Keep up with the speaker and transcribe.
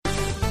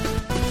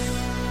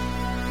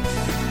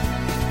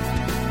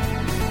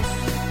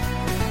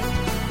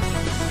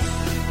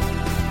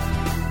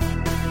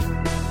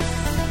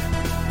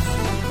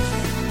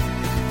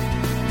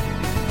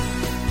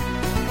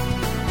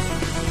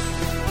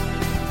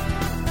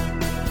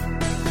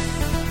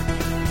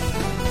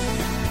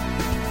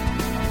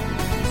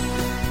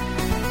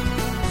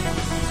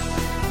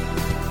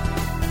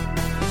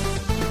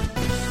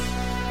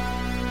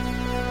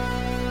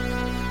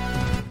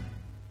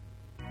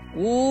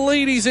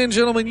Ladies and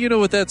gentlemen, you know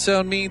what that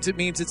sound means. It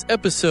means it's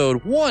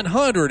episode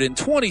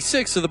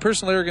 126 of the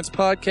Personal Arrogance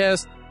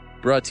Podcast,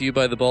 brought to you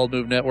by the Bald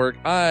Move Network.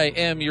 I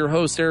am your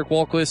host, Eric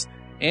Walquist,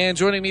 and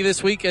joining me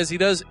this week, as he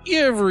does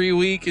every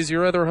week, is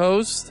your other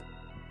host.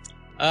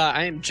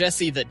 I am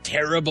Jesse the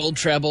Terrible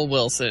Treble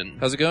Wilson.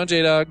 How's it going,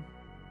 J-Dog?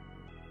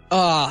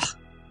 I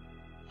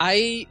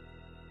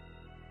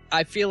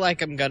feel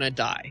like I'm gonna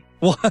die.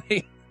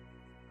 Why?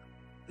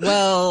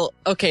 Well,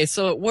 okay,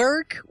 so at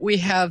work, we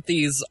have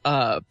these,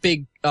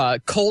 big,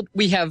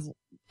 we have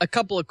a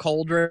couple of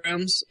cold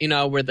rooms, you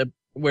know, where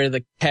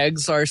the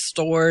kegs are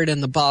stored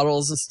and the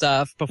bottles and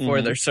stuff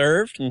before they're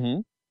served.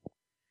 Mm-hmm.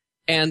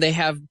 And they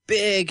have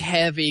big,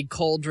 heavy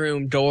cold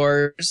room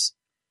doors.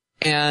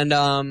 And,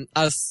 I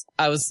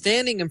was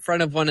standing in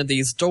front of one of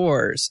these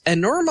doors,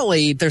 and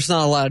normally there's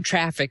not a lot of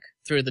traffic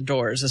through the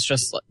doors. It's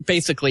just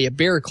basically a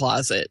beer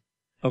closet.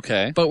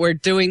 Okay. But we're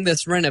doing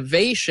this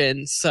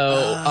renovation,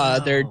 so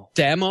they're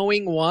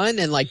demoing one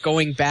and like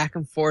going back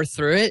and forth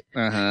through it.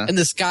 Uh-huh. And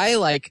this guy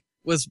like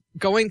was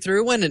going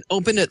through one and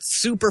opened it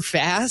super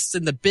fast,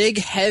 and the big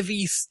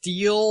heavy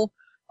steel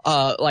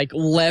like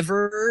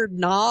lever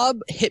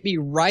knob hit me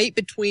right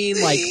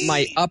between like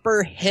my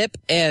upper hip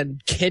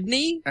and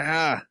kidney.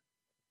 Ah.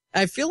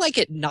 I feel like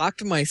it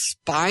knocked my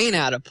spine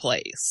out of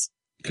place.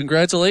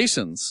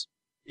 Congratulations.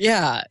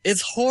 Yeah,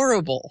 it's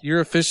horrible.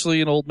 You're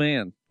officially an old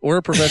man. Or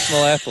a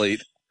professional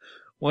athlete.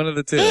 One of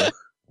the two.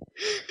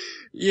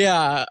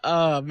 Yeah,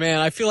 oh man,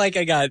 I feel like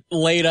I got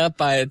laid up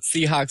by a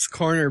Seahawks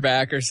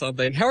cornerback or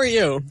something. How are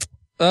you?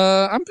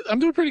 I'm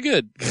doing pretty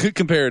good,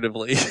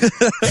 comparatively.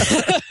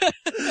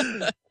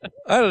 I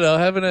don't know,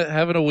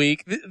 having a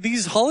week.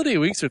 These holiday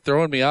weeks are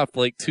throwing me off,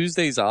 like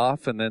Tuesdays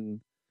off, and then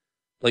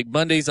like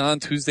Mondays on,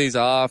 Tuesdays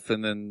off,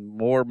 and then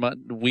more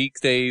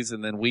weekdays,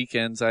 and then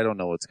weekends. I don't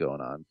know what's going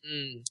on.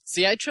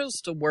 See, I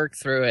chose to work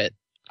through it.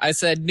 I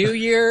said, New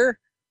Year,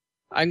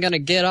 I'm going to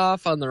get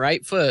off on the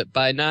right foot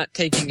by not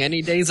taking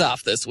any days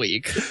off this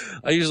week.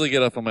 I usually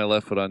get off on my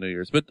left foot on New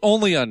Year's, but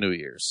only on New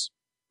Year's.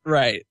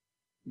 Right.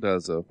 That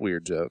was a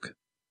weird joke.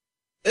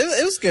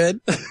 It was good.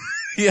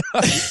 Yeah.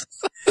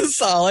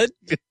 Solid.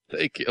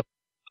 Thank you.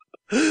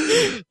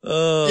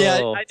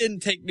 Yeah, I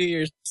didn't take New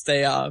Year's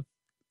Day off.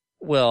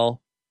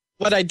 Well.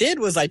 What I did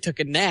was I took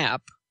a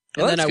nap,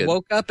 and then I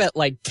woke up at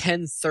like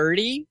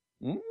 10:30,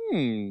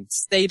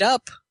 stayed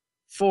up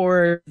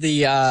for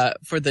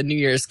the New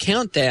Year's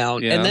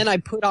countdown, and then I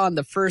put on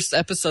the first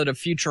episode of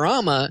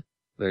Futurama.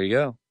 There you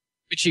go.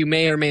 Which you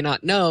may or may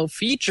not know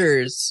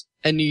features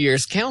a New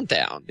Year's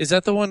countdown. Is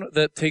that the one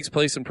that takes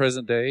place in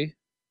present day?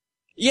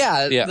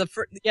 Yeah,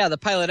 the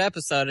pilot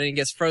episode, and he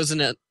gets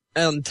frozen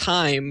on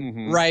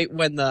time right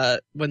when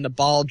the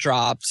ball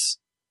drops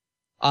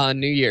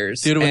on New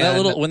Year's. Dude, when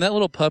that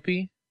little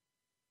puppy,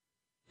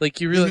 like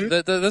you really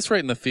that's right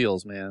in the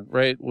feels, man.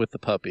 Right with the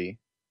puppy.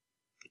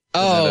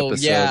 Oh,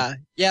 yeah.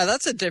 Yeah,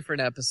 that's a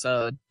different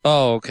episode.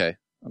 Oh, okay.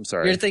 I'm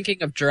sorry. You're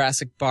thinking of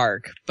Jurassic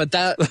Park, but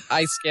that,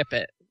 I skip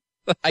it.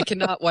 I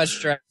cannot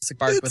watch Jurassic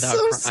Park without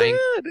crying.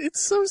 Sad.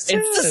 It's so sad.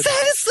 It's the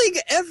saddest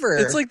thing ever.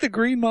 It's like the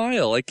Green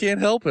Mile. I can't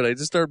help it. I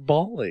just start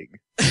bawling.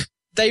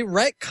 They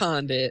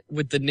retconned it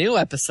with the new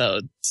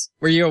episodes.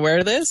 Were you aware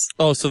of this?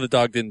 Oh, so the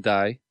dog didn't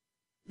die?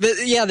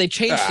 They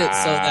changed it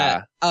so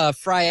that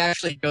Fry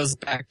actually goes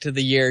back to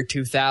the year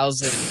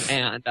 2000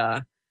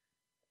 and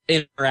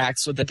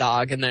interacts with the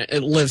dog, and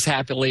it lives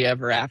happily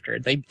ever after.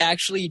 They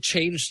actually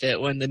changed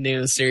it when the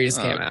new series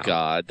came out. Oh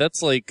God,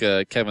 that's like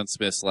Kevin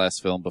Smith's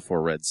last film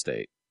before Red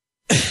State.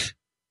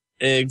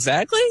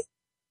 Exactly.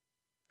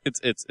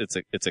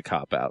 It's a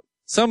cop out.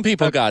 Some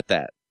people got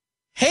that.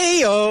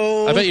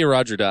 Hey-o! I bet you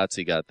Roger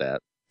Dotsey got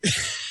that.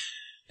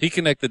 He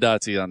connected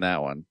Dotsey on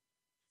that one.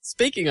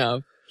 Speaking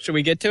of, should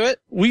we get to it?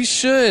 We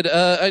should.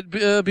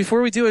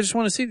 Before we do, I just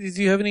want to see,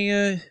 do you have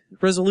any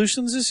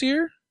resolutions this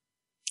year?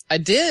 I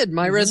did.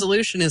 My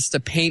resolution is to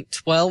paint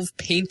 12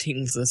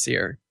 paintings this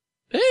year.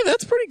 Hey,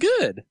 that's pretty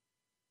good.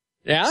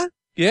 Yeah?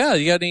 Yeah,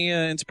 you got any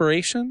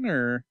inspiration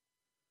or?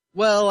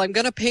 Well, I'm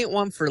gonna paint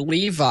one for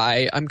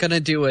Levi. I'm gonna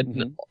do a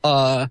new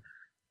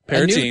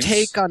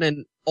take on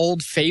an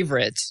old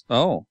favorite.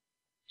 Oh.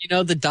 You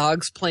know, the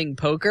dogs playing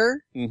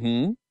poker?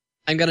 Mm-hmm.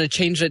 I'm gonna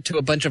change it to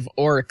a bunch of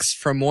orcs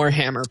from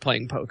Warhammer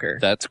playing poker.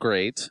 That's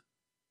great.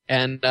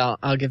 And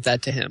I'll give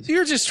that to him. So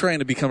you're just trying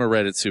to become a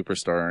Reddit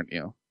superstar, aren't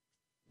you?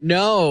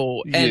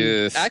 No,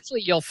 and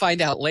actually you'll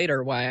find out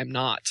later why I'm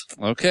not.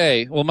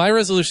 Okay, well my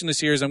resolution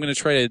this year is I'm going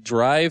to try to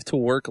drive to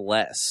work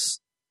less.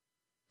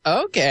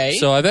 Okay.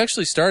 So I've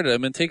actually started, I've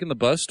been taking the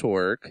bus to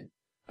work.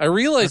 I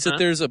realized that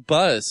there's a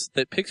bus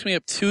that picks me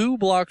up 2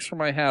 blocks from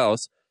my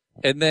house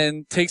and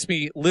then takes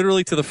me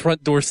literally to the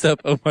front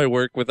doorstep of my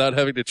work without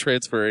having to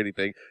transfer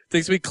anything.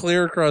 Takes me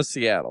clear across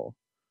Seattle.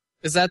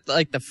 Is that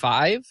like the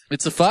 5?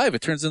 It's a 5,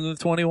 it turns into the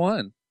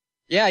 21.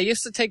 Yeah, I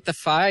used to take the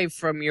 5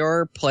 from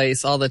your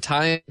place all the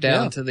time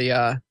down to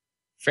the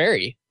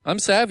ferry. I'm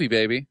savvy,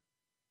 baby.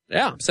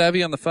 Yeah. I'm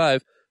savvy on the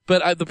 5.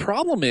 But the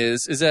problem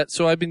is that,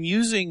 so I've been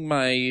using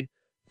my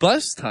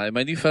bus time,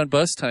 my newfound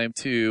bus time,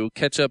 to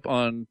catch up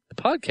on the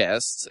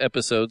podcasts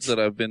episodes that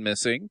I've been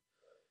missing.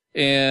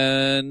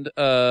 And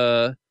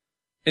so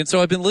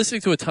I've been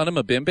listening to a ton of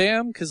Mabim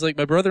Bam because like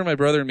my brother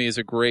and me is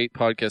a great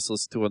podcast to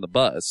listen to on the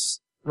bus.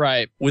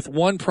 Right. With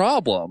one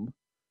problem.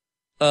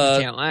 You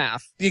can't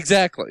laugh.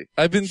 Exactly.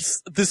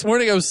 This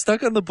morning I was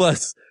stuck on the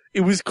bus.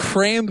 It was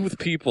crammed with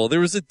people. There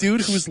was a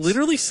dude who was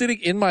literally sitting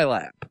in my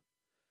lap.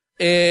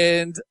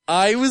 And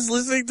I was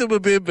listening to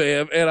Mabim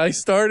Bam and I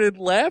started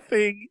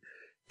laughing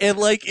and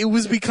like it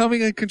was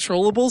becoming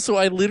uncontrollable. So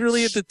I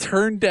literally had to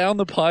turn down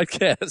the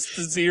podcast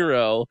to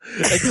 0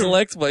 and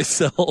collect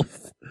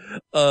myself,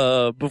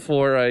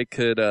 before I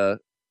could,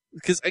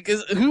 cause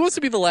who wants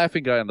to be the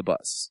laughing guy on the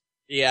bus?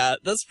 Yeah,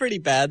 that's pretty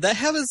bad. That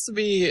happens to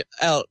me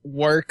at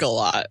work a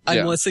lot.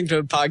 I'm listening to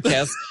a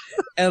podcast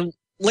and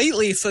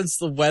lately, since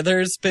the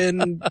weather's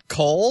been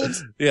cold,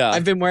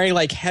 I've been wearing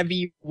like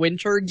heavy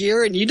winter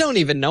gear and you don't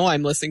even know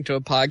I'm listening to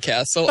a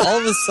podcast. So all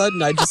of a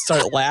sudden I just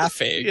start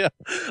laughing. Yeah.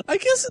 I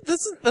guess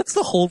that's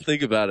the whole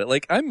thing about it.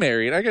 Like I'm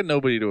married. I got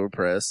nobody to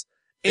impress.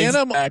 And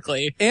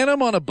exactly.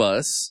 I'm on a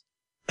bus.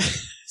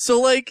 So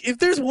like if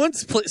there's one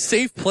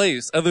safe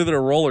place other than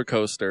a roller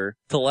coaster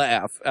to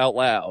laugh out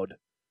loud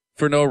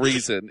for no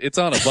reason, it's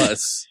on a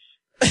bus.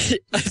 I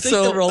think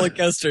the roller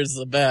coaster is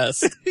the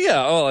best.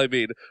 Yeah, well, I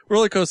mean,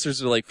 roller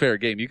coasters are like fair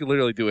game. You can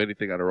literally do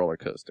anything on a roller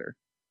coaster.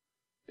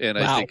 And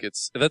I think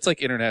that's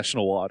like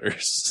international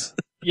waters.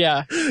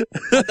 Yeah.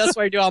 That's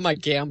where I do all my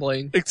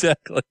gambling.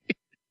 Exactly.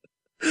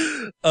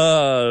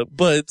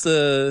 But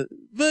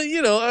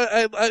you know,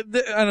 I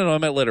don't know, I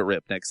might let it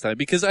rip next time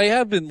because I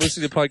have been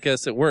listening to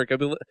podcasts at work. I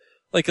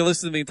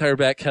listened to the entire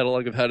back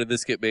catalog of How Did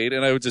This Get Made,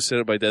 and I would just sit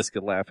at my desk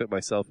and laugh at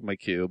myself in my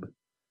cube.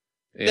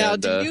 And, now,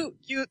 do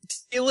you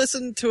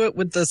listen to it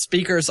with the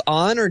speakers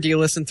on, or do you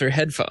listen through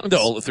headphones?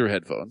 No, through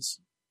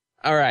headphones.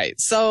 All right.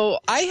 So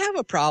I have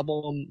a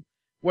problem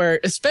where,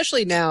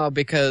 especially now,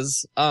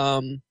 because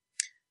the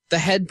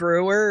head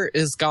brewer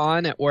is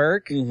gone at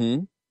work.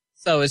 Mm-hmm.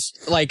 So it's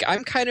like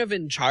I'm kind of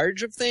in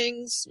charge of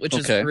things, which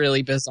is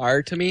really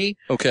bizarre to me.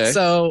 Okay.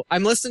 So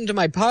I'm listening to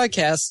my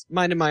podcast,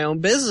 minding my own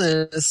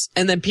business,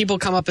 and then people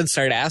come up and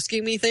start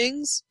asking me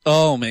things.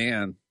 Oh,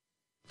 man.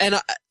 And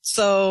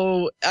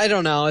so I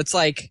don't know. It's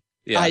like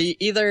I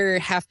either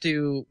have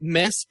to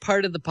miss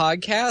part of the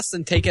podcast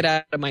and take it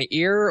out of my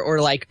ear or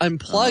like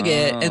unplug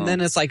it. And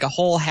then it's like a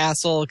whole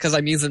hassle because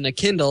I'm using a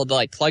Kindle to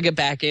like plug it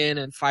back in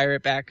and fire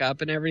it back up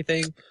and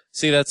everything.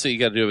 See, that's what you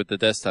got to do with the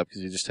desktop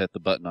because you just hit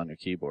the button on your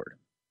keyboard.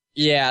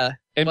 Yeah.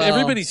 And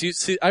everybody's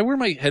used to, I wear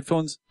my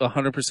headphones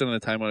 100% of the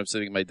time when I'm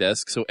sitting at my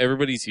desk. So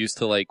everybody's used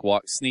to like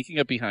sneaking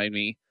up behind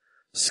me,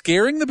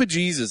 scaring the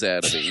bejesus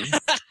out of me.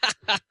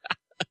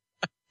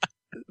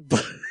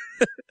 But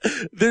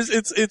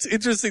it's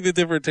interesting the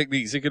different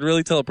techniques. You can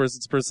really tell a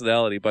person's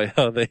personality by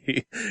how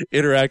they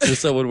interact with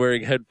someone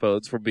wearing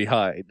headphones from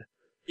behind.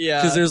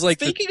 Yeah. Because there's like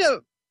go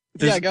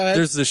ahead.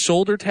 There's the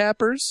shoulder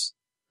tappers.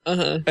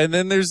 And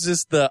then there's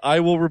just the I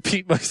will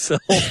repeat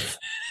myself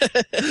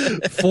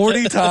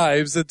 40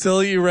 times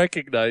until you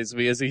recognize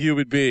me as a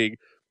human being.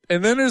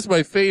 And then there's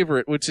my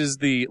favorite, which is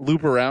the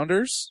loop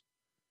arounders.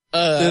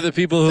 They're the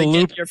people who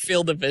loop your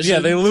field of vision. Yeah,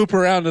 they loop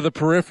around to the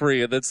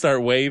periphery and then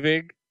start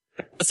waving.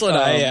 That's what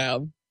I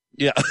am.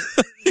 Yeah.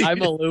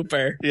 I'm a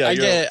looper.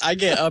 Yeah, I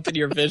get up in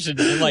your vision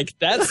and like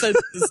that sense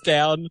is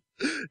down.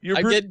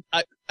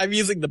 I'm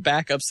using the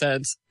backup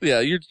sense. Yeah,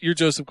 you're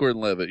Joseph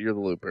Gordon-Levitt. You're the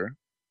looper.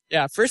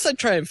 Yeah, first I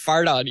try and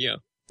fart on you.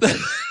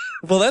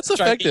 Well, that's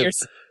effective.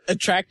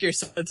 Attract your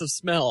sense of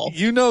smell.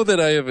 You know that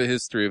I have a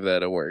history of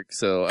that at work,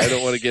 so I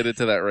don't want to get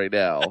into that right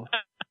now.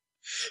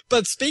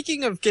 But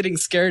speaking of getting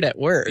scared at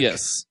work.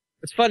 Yes.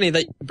 It's funny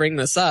that you bring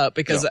this up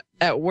because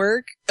at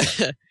work,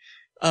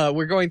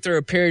 we're going through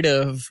a period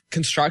of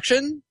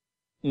construction.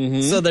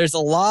 Mm-hmm. So there's a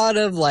lot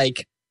of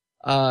like,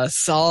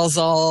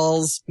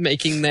 sawzalls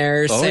making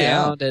their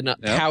sound and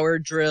power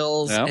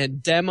drills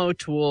and demo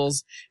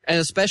tools and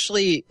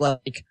especially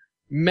like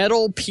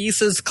metal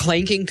pieces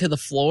clanking to the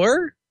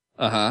floor.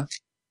 Uh-huh.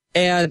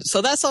 And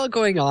so that's all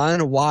going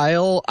on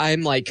while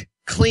I'm like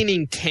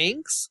cleaning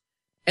tanks.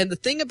 And the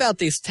thing about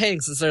these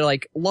tanks is they're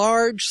like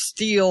large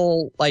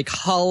steel, like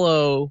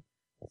hollow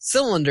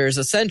cylinders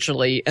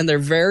essentially, and they're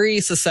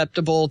very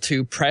susceptible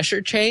to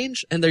pressure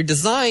change and they're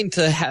designed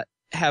to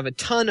have a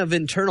ton of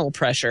internal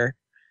pressure,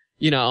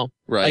 you know,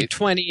 like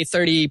 20,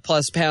 30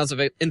 plus pounds of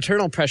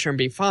internal pressure and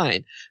be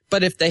fine.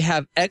 But if they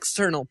have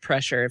external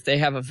pressure, if they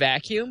have a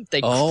vacuum,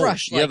 they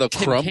crush like they'll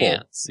tin crumble.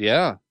 cans.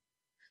 Yeah.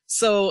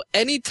 So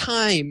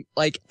anytime,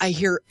 like, I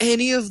hear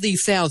any of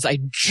these sounds, I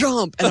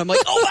jump and I'm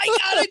like, oh my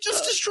God, I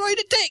just destroyed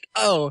a tank.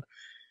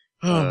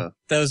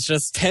 That was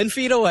just 10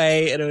 feet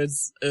away and it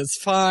was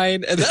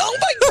fine. And then, oh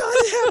my God,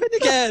 it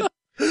happened again.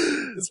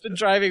 It's been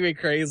driving me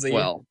crazy.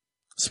 Well,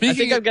 I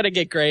think I'm going to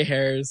get gray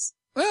hairs.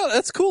 Well,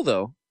 that's cool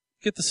though.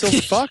 Get the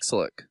silver fox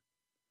look.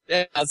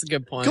 Yeah, that's a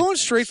good point. Going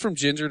straight from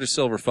ginger to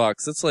silver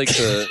fox, that's like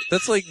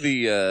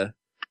the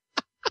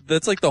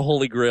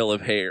holy grail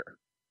of hair.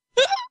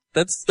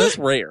 That's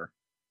rare.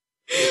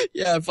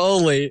 Yeah, if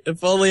only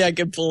I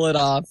could pull it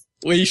off.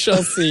 We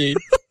shall see.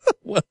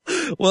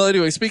 Well,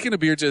 anyway, speaking of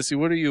beer, Jesse,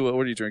 what are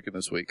you drinking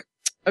this week?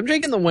 I'm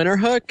drinking the Winter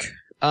Hook.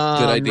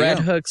 idea. Red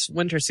Hook's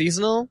Winter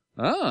Seasonal.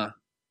 Ah.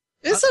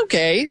 It's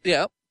okay.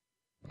 Yeah.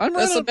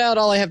 That's about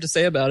all I have to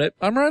say about it.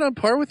 I'm right on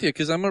par with you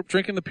because I'm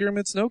drinking the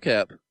Pyramid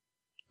Snowcap.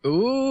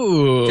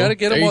 Ooh. Got to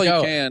get them there while you you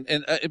go. can.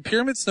 And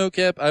Pyramid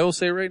Snowcap, I will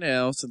say right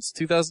now, since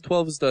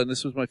 2012 is done,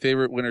 this was my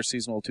favorite winter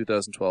seasonal of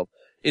 2012.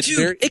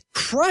 Dude, it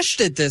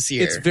crushed it this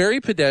year. It's very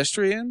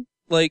pedestrian.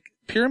 Like,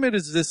 Pyramid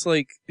is this,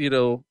 like,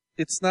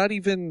 it's not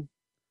even,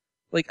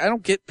 like, I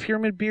don't get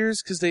Pyramid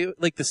beers because they,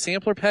 like, the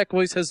sampler pack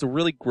always has the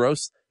really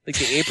gross, like,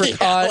 the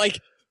apricot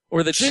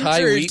or the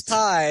chai wheat.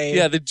 Pie.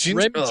 Yeah, the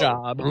ginger rim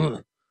job.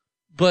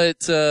 But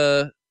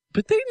they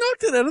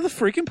knocked it out of the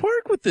freaking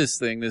park with this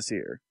thing this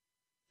year.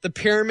 The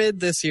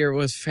Pyramid this year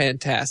was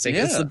fantastic.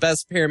 Yeah. It's the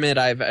best Pyramid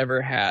I've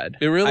ever had.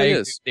 It really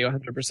is. I agree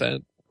with you 100%.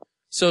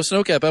 So,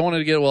 Snowcap, I wanted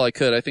to get it while I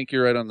could. I think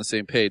you're right on the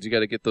same page. You got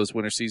to get those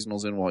winter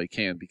seasonals in while you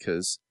can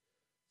because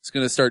it's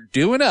going to start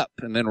dewing up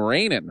and then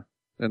raining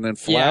and then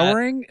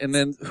flowering and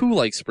then who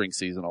likes spring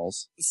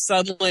seasonals?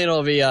 Suddenly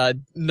it'll be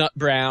nut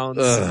browns.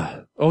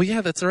 Ugh. Oh,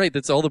 yeah, that's right.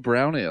 That's all the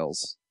brown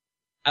ales.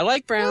 I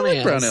like brown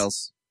ales. Brown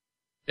ales.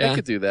 Yeah. I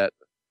could do that.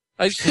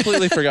 I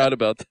completely forgot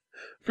about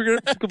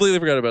completely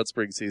forgot about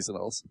spring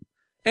seasonals.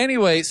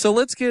 Anyway, so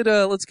let's get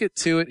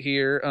to it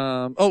here.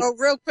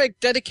 Real quick,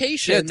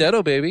 dedication. Yeah,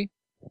 Deado baby.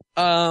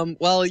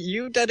 Well,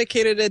 you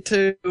dedicated it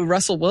to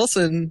Russell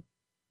Wilson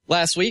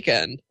last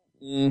weekend.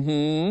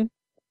 Mm-hmm.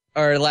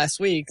 Or last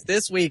week.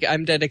 This week,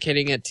 I'm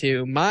dedicating it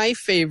to my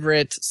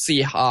favorite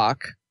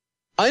Seahawk.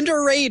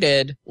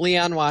 Underrated,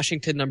 Leon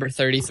Washington, number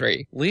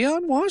 33.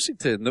 Leon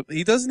Washington.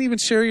 He doesn't even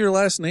share your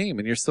last name,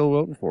 and you're still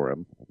voting for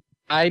him.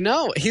 I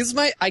know. He's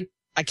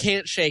I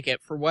can't shake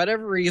it. For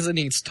whatever reason,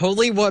 he's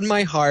totally won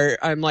my heart.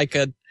 I'm like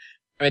a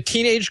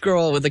teenage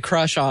girl with a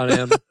crush on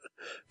him.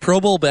 Pro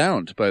Bowl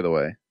bound, by the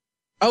way.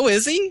 Oh,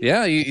 is he?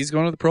 Yeah, he's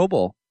going to the Pro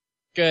Bowl.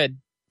 Good.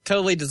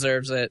 Totally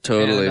deserves it.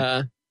 Totally.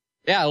 And,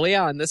 yeah,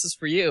 Leon, this is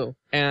for you.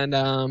 And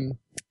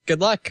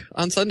good luck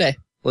on Sunday.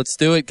 Let's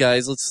do it,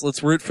 guys.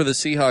 Let's root for the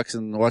Seahawks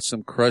and watch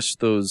them crush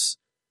those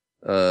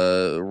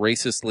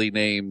racistly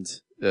named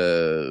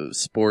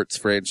sports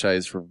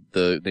franchise from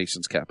the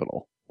nation's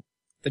capital.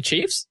 The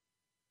Chiefs?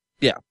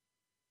 Yeah.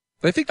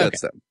 I think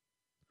that's them.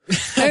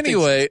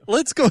 Anyway,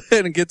 let's go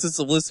ahead and get to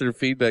some listener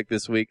feedback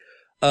this week.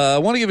 I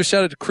want to give a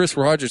shout out to Chris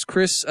Rogers.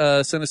 Chris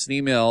sent us an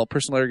email,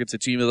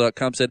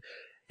 personalarrogance@gmail.com, said,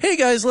 "Hey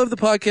guys, love the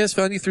podcast.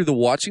 Found you through the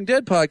Watching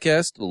Dead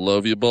podcast.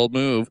 Love you, bold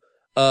move.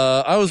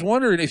 I was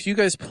wondering if you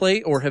guys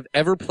play or have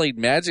ever played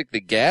Magic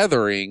the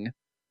Gathering.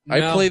 No.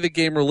 I play the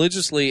game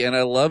religiously and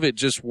I love it.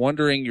 Just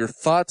wondering your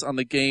thoughts on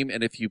the game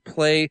and if you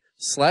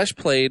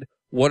play/played,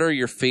 what are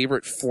your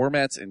favorite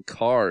formats and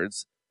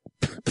cards?"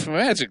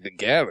 Magic the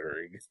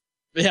Gathering.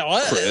 Yeah,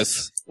 what?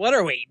 Chris. What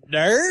are we,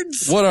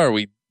 nerds? What are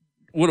we?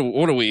 What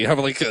do we have,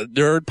 like a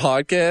nerd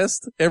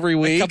podcast every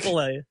week?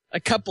 A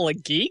couple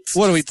of geeks?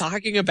 What are we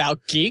talking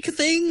about? Geek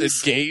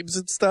things? Games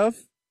and stuff?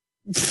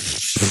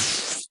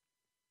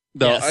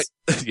 No, Yes.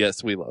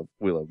 Yes, we love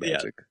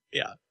Magic.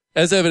 Yeah.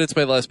 As evidenced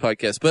by the last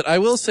podcast. But I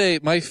will say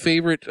my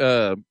favorite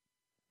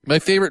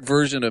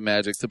version of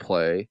Magic to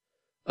play,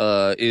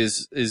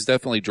 is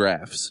definitely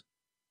drafts.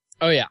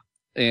 Oh yeah.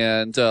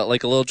 And,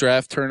 like a little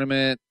draft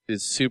tournament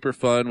is super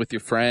fun with your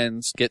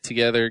friends. Get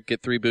together,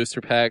 get 3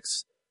 booster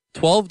packs.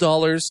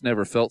 $12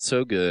 never felt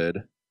so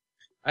good.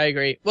 I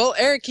agree. Well,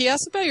 Eric, he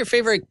asked about your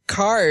favorite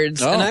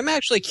cards, and I'm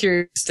actually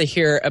curious to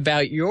hear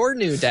about your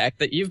new deck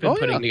that you've been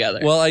putting together.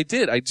 Well, I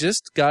did. I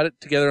just got it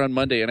together on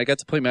Monday, and I got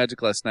to play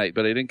Magic last night,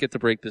 but I didn't get to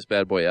break this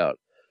bad boy out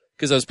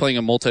because I was playing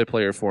a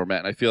multiplayer format,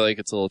 and I feel like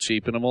it's a little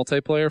cheap in a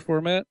multiplayer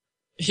format.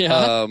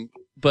 Yeah.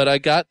 But I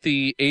got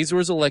the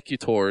Azor's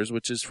Elecutors,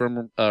 which is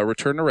from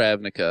Return to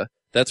Ravnica.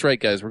 That's right,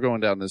 guys. We're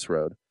going down this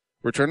road.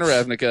 Return to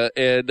Ravnica,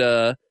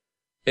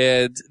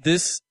 and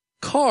this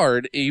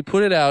card, you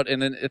put it out,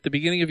 and then at the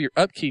beginning of your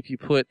upkeep, you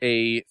put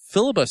a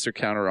filibuster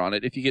counter on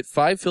it. If you get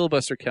 5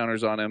 filibuster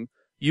counters on him,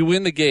 you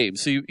win the game.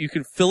 So you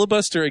can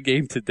filibuster a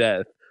game to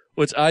death,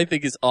 which I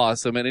think is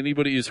awesome. And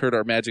anybody who's heard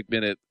our Magic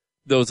Minute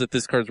knows that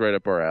this card's right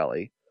up our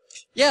alley.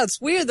 Yeah,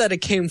 it's weird that it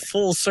came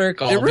full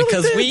circle. It really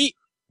because did.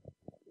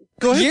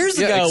 Years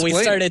ago, we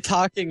explain. started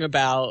talking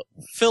about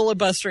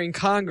filibustering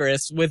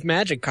Congress with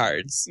Magic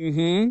cards.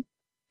 Mm-hmm.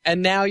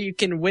 And now you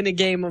can win a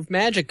game of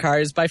Magic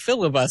cards by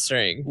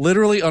filibustering.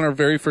 Literally on our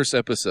very first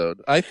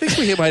episode. I think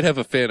we might have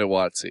a fan of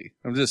WotC.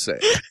 I'm just saying.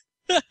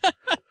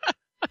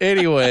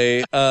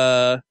 Anyway,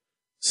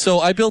 so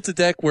I built a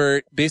deck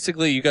where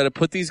basically you got to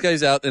put these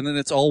guys out, and then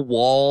it's all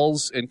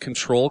walls and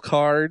control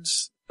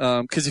cards.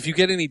 Because if you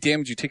get any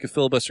damage, you take a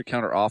filibuster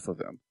counter off of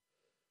them.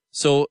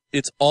 So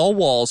it's all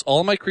walls.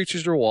 All my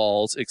creatures are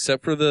walls,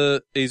 except for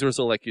the Azor's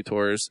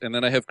Elecutors. And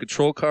then I have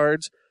control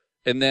cards.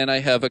 And then I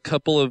have a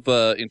couple of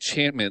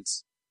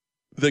enchantments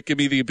that give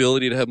me the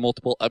ability to have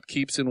multiple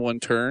upkeeps in one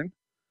turn.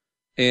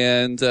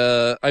 And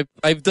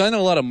I've done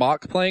a lot of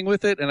mock playing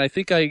with it, and I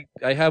think I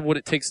have what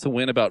it takes to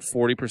win about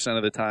 40%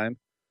 of the time.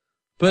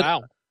 But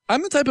wow.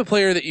 I'm the type of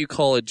player that you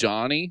call a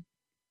Johnny,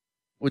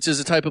 which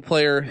is a type of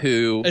player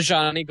who... A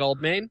Johnny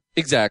Goldmane?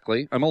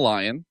 Exactly. I'm a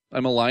lion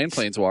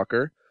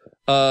planeswalker.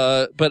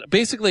 But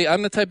basically,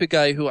 I'm the type of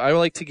guy who I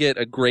like to get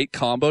a great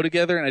combo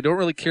together, and I don't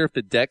really care if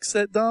the deck's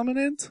that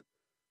dominant,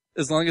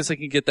 as long as I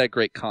can get that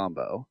great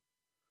combo.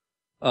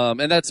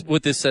 And that's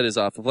what this set is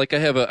off of. Like, I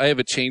have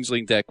a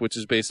Changeling deck, which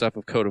is based off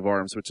of Coat of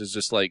Arms, which is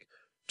just like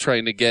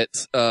trying to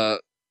get,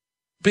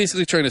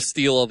 basically trying to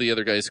steal all the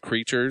other guy's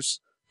creatures.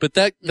 But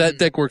that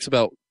deck works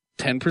about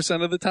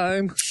 10% of the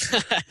time.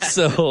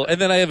 So, and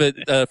then I have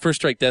a First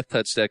Strike Death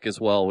Touch deck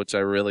as well, which I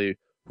really,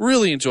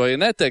 really enjoy.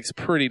 And that deck's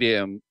pretty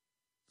damn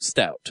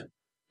stout.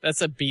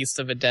 That's a beast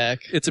of a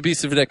deck. It's a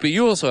beast of a deck, but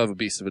you also have a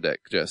beast of a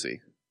deck,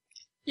 Jesse.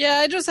 Yeah,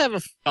 I just have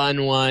a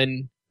fun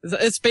one.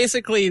 It's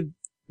basically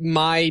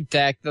my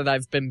deck that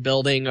I've been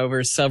building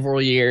over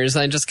several years.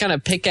 I just kind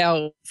of pick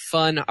out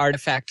fun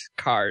artifact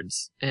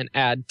cards and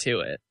add to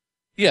it.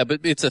 Yeah,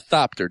 but it's a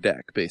Thopter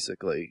deck,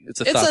 basically.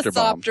 It's a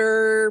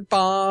Thopter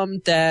bomb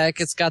deck.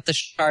 It's got the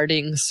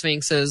sharding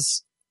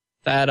sphinxes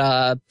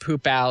that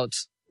poop out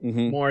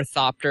more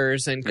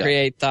Thopters and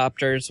create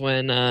Thopters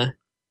when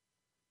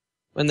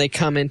they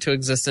come into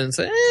existence.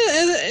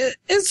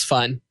 It's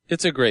fun.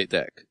 It's a great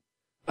deck.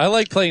 I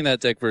like playing that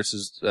deck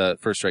versus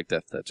First Strike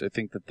Death Touch. I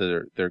think that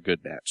they're a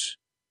good match.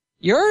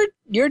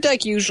 Your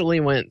deck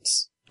usually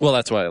wins. Well,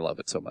 that's why I love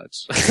it so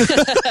much.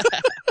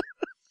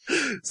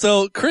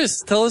 So,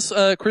 Chris, tell us,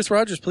 Chris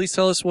Rogers, please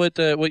tell us what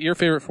your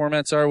favorite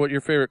formats are, what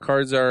your favorite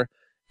cards are.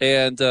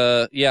 And,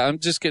 yeah, I'm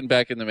just getting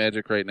back into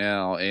Magic right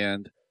now.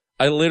 And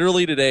I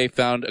literally today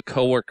found a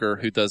coworker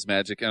who does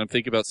Magic, and I'm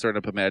thinking about starting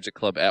up a Magic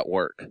club at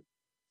work.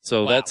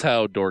 So That's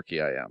how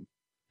dorky I am.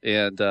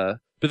 And,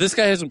 but this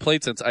guy hasn't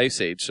played since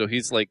Ice Age, so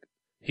he's like,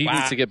 he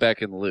needs to get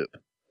back in the loop.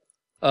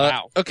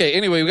 Okay,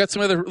 anyway, we got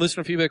some other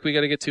listener feedback we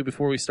got to get to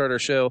before we start our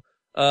show.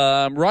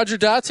 Roger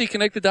Dotsy,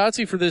 Connect the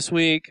Dotsy for this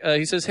week.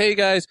 He says, hey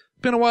guys,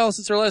 been a while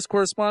since our last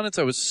correspondence.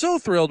 I was so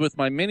thrilled with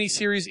my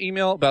mini-series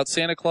email about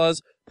Santa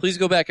Claus. Please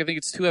go back. I think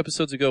it's 2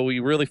 episodes ago. We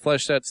really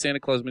fleshed that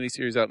Santa Claus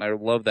mini-series out, and I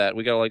love that.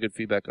 We got a lot of good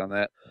feedback on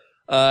that.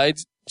 I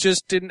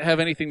just didn't have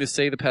anything to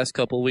say the past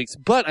couple of weeks,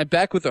 but I'm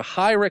back with a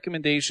high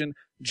recommendation.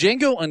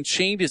 Django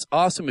Unchained is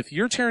awesome. If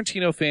you're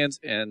Tarantino fans,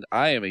 and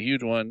I am a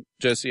huge one,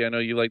 Jesse, I know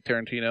you like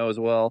Tarantino as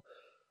well.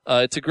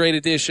 It's a great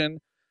addition.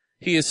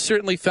 He has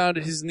certainly found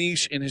his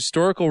niche in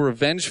historical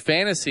revenge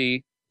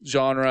fantasy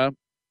genre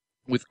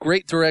with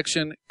great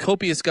direction,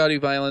 copious gaudy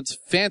violence,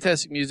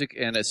 fantastic music,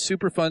 and a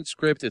super fun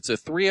script. It's a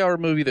 3-hour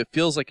movie that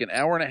feels like an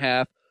hour and a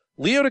half.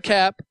 Leo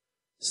DeCap,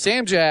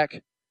 Sam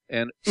Jack,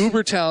 and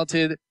uber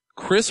talented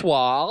Chris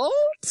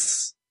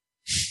Waltz.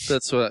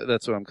 That's what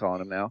I'm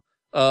calling him now.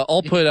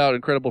 All put out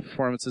incredible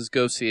performances.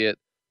 Go see it.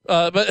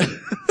 But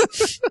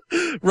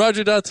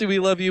Roger Dotsie, we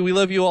love you. We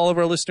love you, all of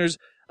our listeners.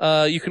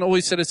 You can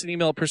always send us an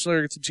email at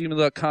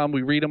personalarrogance@gmail.com.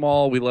 We read them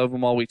all. We love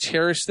them all. We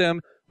cherish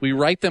them. We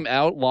write them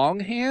out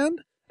longhand,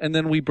 and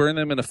then we burn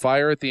them in a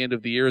fire at the end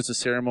of the year as a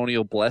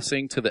ceremonial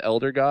blessing to the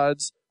elder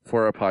gods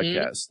for our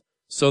podcast.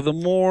 So the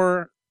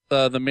more,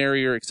 the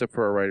merrier, except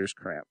for our writer's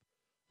cramp.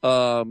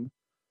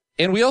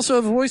 And we also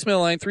have a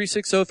voicemail line,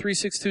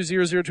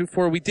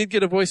 360-362-0024. We did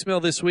get a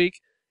voicemail this week,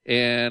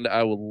 and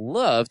I would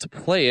love to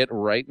play it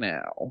right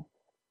now.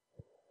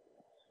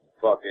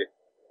 Fuck it.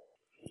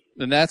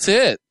 And that's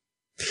it.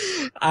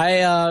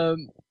 I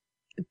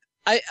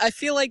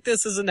feel like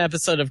this is an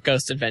episode of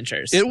Ghost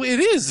Adventures. It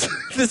is.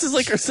 This is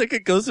like our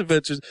second Ghost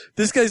Adventures.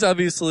 This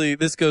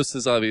ghost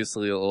is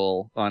obviously a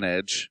little on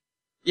edge.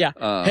 Yeah.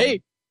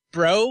 Hey,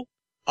 bro.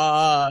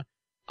 I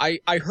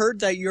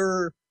heard that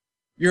you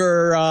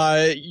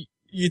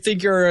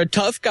think you're a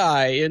tough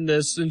guy in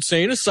this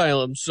insane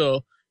asylum.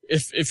 So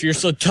if you're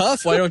so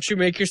tough, why don't you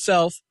make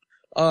yourself,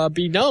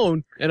 be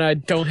known? And I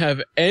don't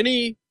have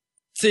anything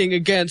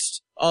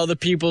against all the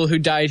people who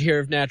died here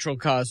of natural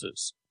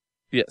causes.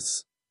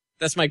 Yes.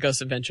 That's my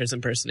Ghost Adventures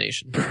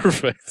impersonation.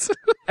 Perfect.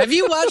 Have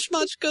you watched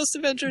much Ghost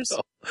Adventures?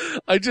 No.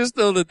 I just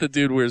know that the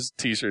dude wears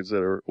t-shirts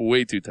that are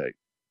way too tight.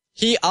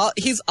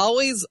 He's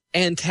always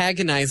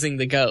antagonizing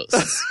the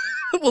ghosts.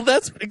 Well,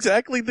 that's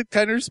exactly the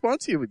kind of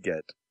response you would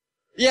get.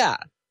 Yeah.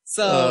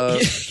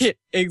 So,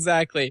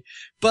 exactly.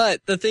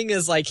 But the thing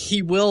is, like,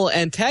 he will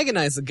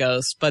antagonize the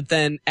ghosts, but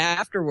then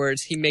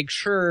afterwards he makes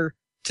sure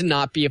to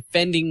not be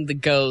offending the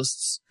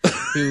ghosts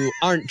who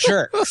aren't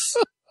jerks.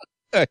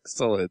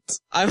 Excellent.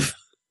 I'm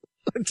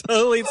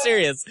totally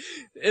serious.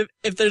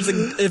 If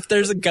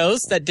there's a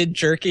ghost that did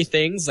jerky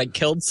things, like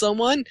killed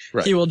someone,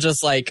 right, he will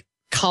just like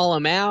call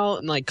him out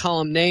and like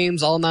call him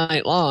names all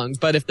night long.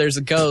 But if there's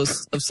a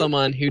ghost of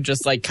someone who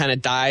just like kind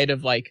of died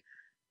of like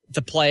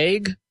the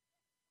plague,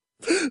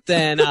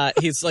 then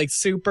he's like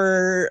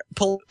super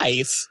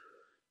polite.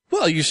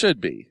 Well, you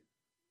should be.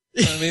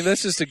 I mean,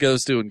 that's just a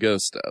ghost doing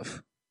ghost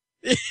stuff.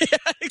 Yeah,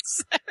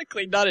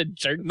 exactly. Not a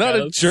jerk ghost. Not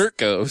a jerk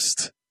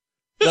ghost.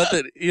 Not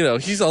that,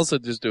 he's also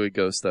just doing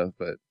ghost stuff,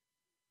 but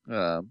you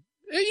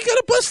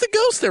gotta bust the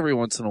ghost every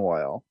once in a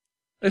while.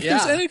 If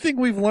there's anything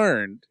we've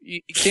learned, you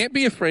can't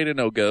be afraid of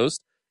no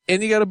ghost,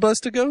 and you gotta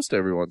bust a ghost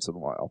every once in a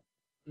while.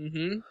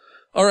 Mm-hmm.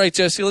 All right,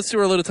 Jesse, let's do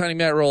our little tiny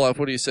Matt roll-off.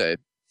 What do you say?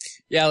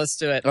 Yeah, let's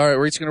do it. All right,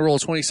 we're each gonna roll a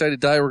 20-sided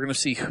die. We're gonna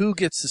see who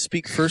gets to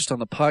speak first on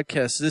the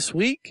podcast this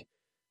week.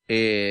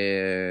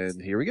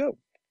 And here we go.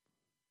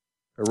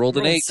 I rolled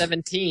an 8.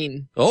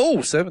 17.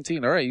 Oh,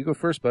 17. All right, you go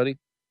first, buddy.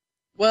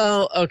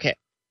 Well, okay.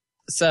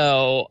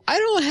 So I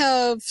don't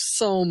have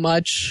so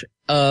much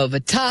of a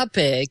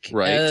topic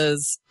Right.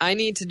 as I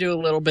need to do a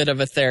little bit of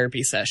a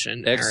therapy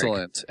session. Eric.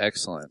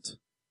 Excellent.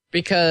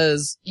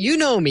 Because you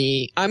know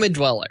me, I'm a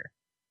dweller.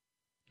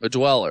 A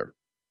dweller.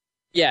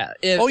 Yeah.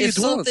 You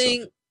dwell on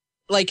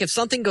If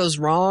something goes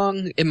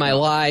wrong in my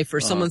life or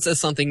someone says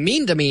something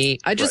mean to me,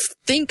 I just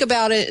think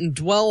about it and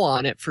dwell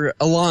on it for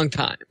a long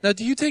time. Now,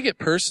 do you take it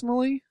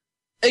personally?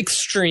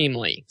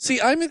 Extremely.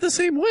 See, I'm the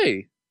same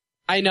way.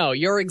 I know,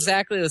 you're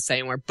exactly the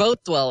same. We're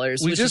both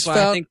dwellers, We which just is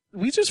why I think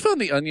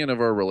found the onion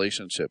of our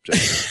relationship,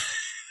 Jason.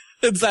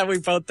 it's that we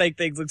both take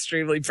things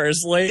extremely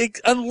personally.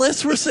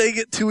 Unless we're saying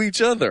it to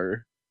each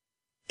other.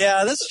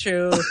 Yeah, that's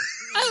true.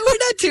 We're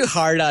not too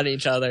hard on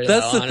each other.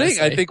 That's though, the thing.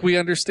 honestly. I think we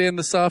understand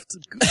the soft,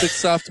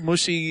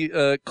 mushy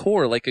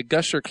core, like a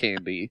gusher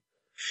candy.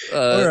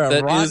 We're a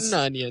that rotten is-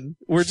 onion.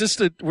 We're just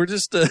a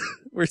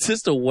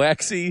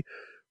waxy,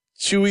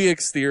 chewy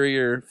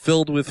exterior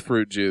filled with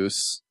fruit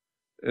juice.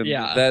 And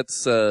Yeah.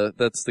 that's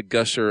the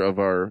gusher of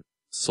our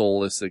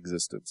soulless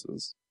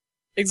existences.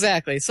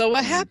 Exactly. So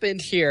what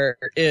happened here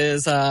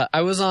is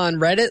I was on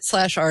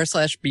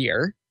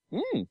Reddit/r/beer,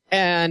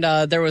 and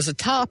there was a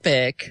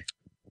topic,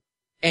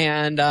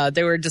 and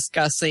they were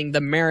discussing the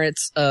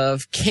merits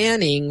of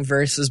canning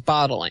versus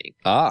bottling.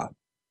 Ah.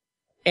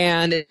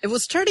 And it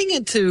was turning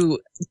into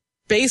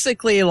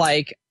basically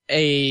like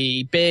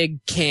a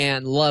big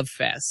can love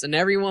fest, and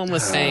everyone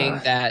was saying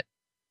that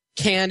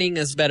canning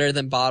is better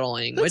than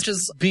bottling, which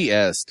is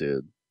BS,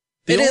 dude.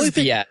 it is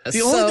BS.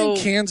 The only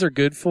thing cans are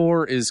good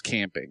for is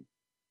camping.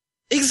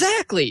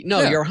 Exactly.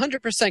 No, Yeah. you're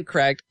 100%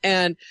 correct.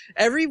 And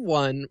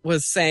everyone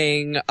was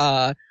saying,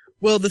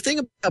 well, the thing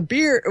about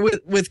beer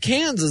with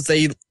cans is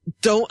they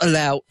don't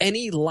allow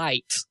any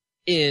light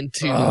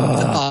into the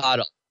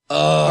bottle.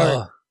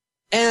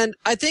 And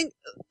I think,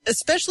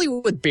 especially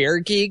with beer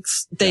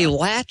geeks, they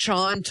latch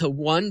on to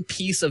one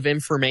piece of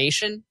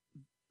information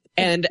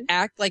and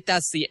act like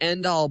that's the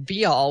end all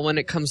be all when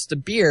it comes to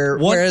beer.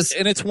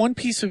 And it's one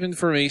piece of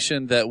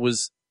information that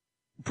was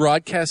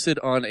broadcasted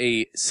on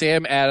a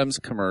Sam Adams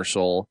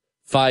commercial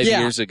 5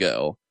 years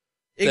ago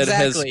that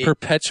has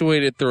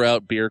perpetuated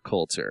throughout beer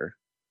culture.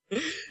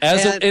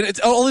 And it's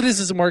all it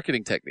is a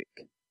marketing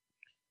technique.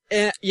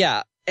 The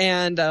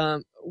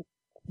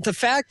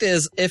fact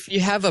is, if you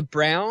have a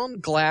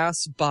brown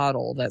glass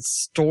bottle that's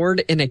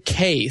stored in a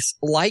case,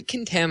 light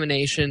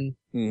contamination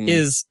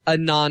is a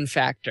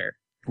non-factor.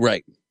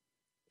 Right.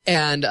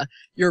 And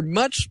you're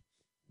much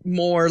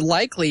more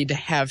likely to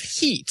have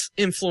heat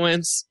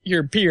influence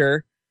your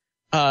beer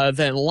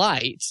than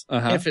light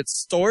if it's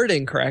stored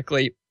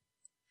incorrectly.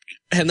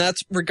 And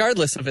that's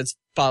regardless if it's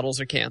bottles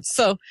or cans.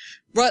 So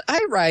what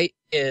I write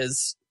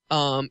is,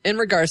 in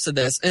regards to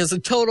this, as a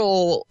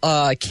total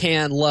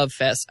can love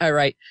fest, I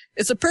write,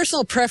 it's a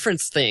personal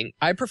preference thing.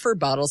 I prefer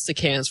bottles to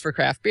cans for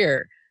craft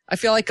beer. I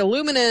feel like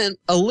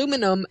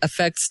aluminum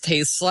affects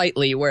taste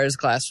slightly, whereas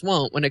glass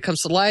won't. When it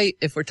comes to light,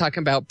 if we're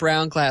talking about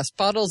brown glass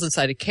bottles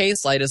inside a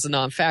case, light is a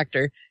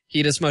non-factor.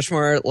 Heat is much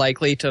more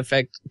likely to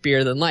affect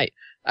beer than light.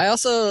 I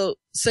also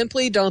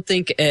simply don't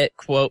think it,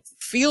 quote,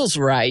 feels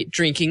right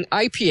drinking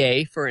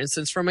IPA, for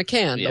instance, from a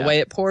can. Yeah. The way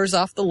it pours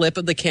off the lip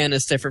of the can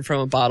is different from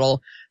a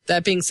bottle.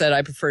 That being said,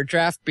 I prefer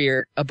draft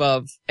beer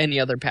above any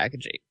other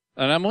packaging.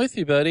 And I'm with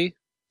you, buddy.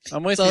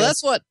 I'm with you.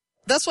 So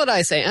that's what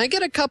I say. And I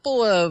get a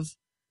couple of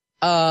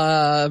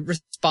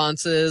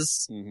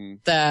responses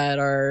that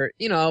are,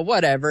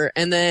 whatever.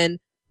 And then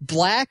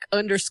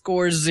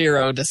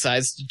Black_0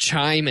 decides to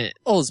chime in.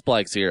 Oh, it's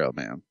Black Zero,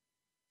 man.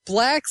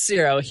 Black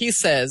Zero, he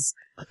says,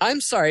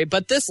 I'm sorry,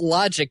 but this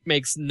logic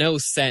makes no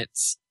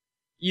sense.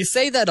 You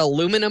say that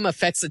aluminum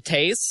affects the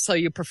taste, so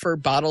you prefer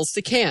bottles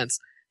to cans.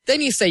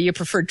 Then you say you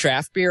prefer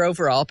draft beer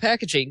over all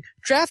packaging.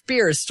 Draft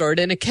beer is stored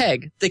in a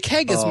keg. The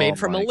keg is made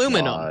from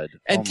aluminum.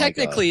 And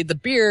technically, the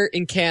beer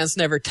in cans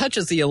never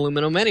touches the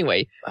aluminum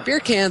anyway. Beer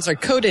cans are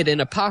coated in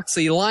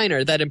epoxy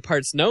liner that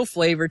imparts no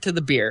flavor to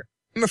the beer.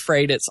 I'm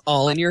afraid it's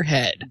all in your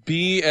head.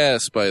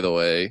 BS, by the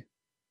way.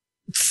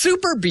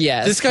 Super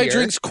BS. This guy here.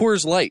 drinks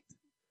Coors Light.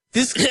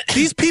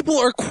 These people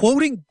are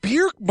quoting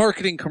beer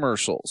marketing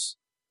commercials.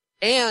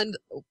 And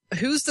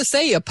who's to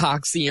say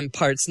epoxy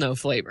imparts no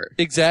flavor?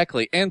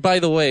 Exactly. And by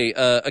the way,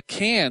 a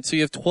can, so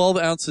you have 12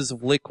 ounces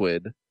of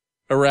liquid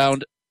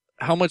around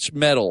how much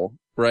metal,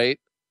 right?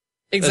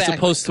 Exactly. As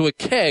opposed to a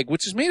keg,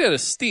 which is made out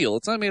of steel.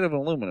 It's not made of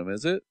aluminum,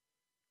 is it?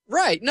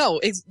 Right. No,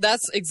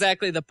 that's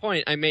exactly the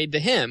point I made to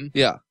him.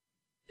 Yeah.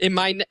 In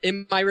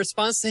my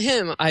response to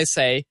him, I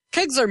say,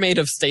 kegs are made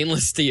of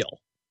stainless steel.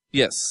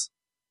 Yes.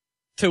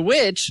 To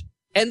which,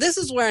 and this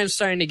is where I'm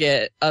starting to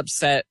get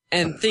upset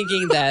and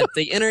thinking that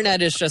the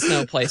internet is just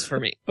no place for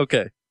me.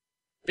 Okay.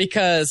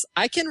 Because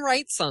I can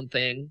write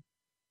something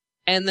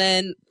and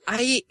then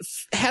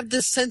have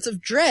this sense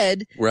of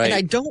dread, Right. and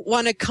I don't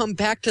want to come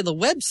back to the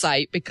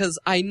website because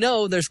I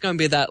know there's going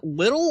to be that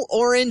little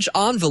orange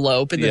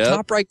envelope in the Yep.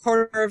 top right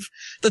corner of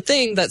the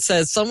thing that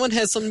says someone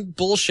has some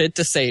bullshit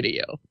to say to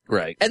you.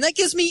 Right. And that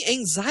gives me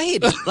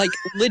anxiety, like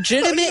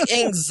legitimate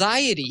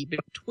anxiety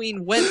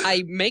between when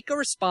I make a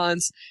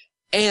response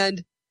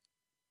and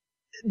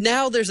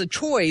now there's a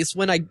choice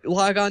when I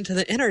log onto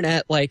the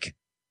internet, like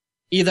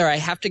either I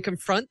have to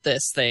confront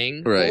this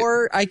thing Right.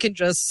 or I can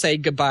just say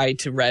goodbye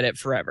to Reddit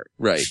forever.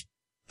 Right.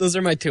 Those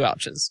are my two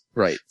options.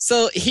 Right.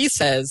 So he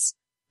says,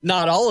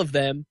 not all of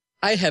them.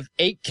 I have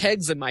 8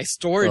 kegs in my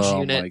storage Oh, my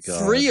unit.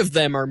 God. 3 of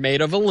them are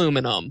made of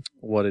aluminum.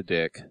 What a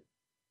dick.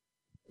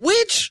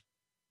 Which,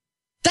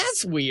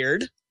 that's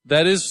weird.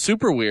 That is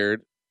super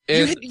weird.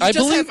 And You I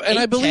just believe, have and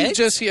I 8 believe, kegs?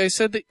 Jesse, I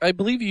said that, I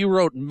believe you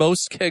wrote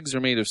most kegs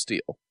are made of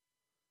steel.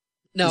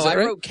 No, Is that I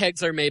right? wrote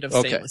kegs are made of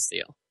Okay. stainless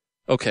steel.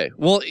 Okay.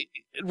 Well,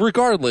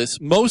 regardless,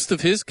 most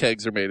of his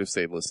kegs are made of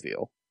stainless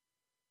steel.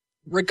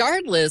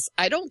 Regardless,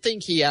 I don't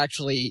think he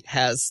actually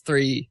has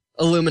 3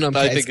 aluminum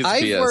I kegs. think it's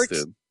BS,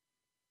 dude.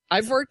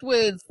 I've worked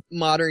with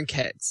modern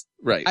kegs.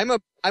 Right. I'm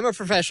a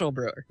professional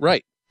brewer.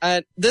 Right.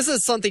 This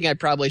is something I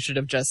probably should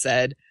have just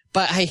said,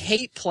 but I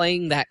hate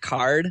playing that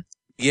card.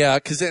 Yeah,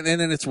 because then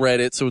it's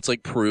Reddit, so it's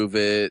like prove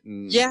it.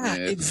 And, Yeah,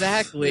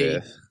 exactly. Yeah.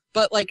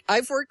 But like,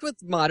 I've worked with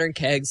modern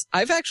kegs.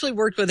 I've actually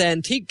worked with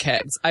antique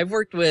kegs. I've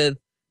worked with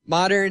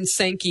modern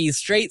Sankey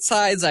straight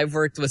sides. I've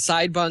worked with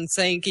side bung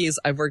Sankeys.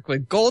 I've worked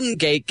with Golden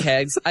Gate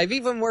kegs. I've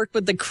even worked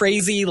with the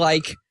crazy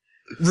like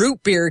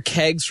root beer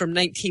kegs from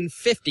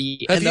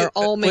 1950, Have and you- they're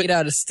all made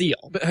out of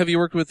steel. But have you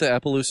worked with the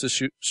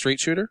Appaloosa straight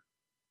shooter?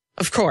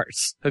 Of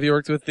course. Have you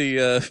worked with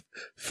the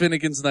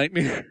Finnegan's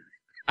Nightmare?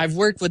 I've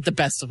worked with the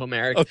best of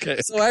America. Okay.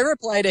 So I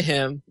reply to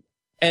him,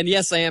 and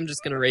yes, I am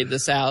just going to read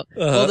this out.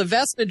 Uh-huh. Well, the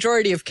vast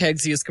majority of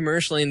kegs used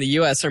commercially in the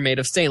U.S. are made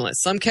of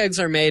stainless. Some kegs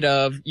are made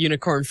of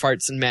unicorn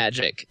farts and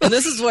magic. And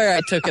this is where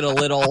I took it a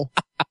little...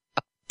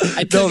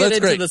 I took it that's into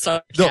great. the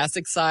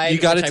sarcastic side, you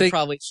gotta which take- I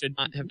probably should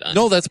not have done.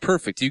 No, that's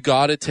perfect. You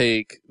got to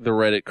take the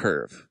Reddit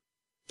curve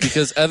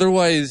because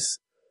otherwise,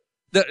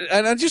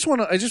 and I just want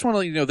to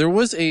let you know there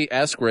was a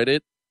Ask Reddit.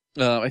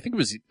 I think it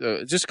was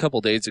just a couple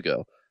days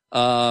ago.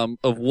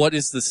 Of what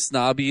is the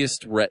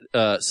snobbiest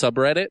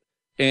subreddit,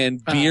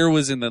 and beer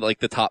was in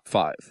the top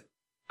 5.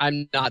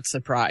 I'm not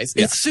surprised.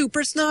 Yeah. It's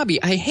super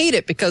snobby. I hate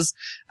it because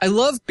I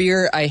love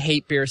beer. I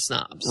hate beer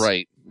snobs.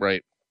 Right,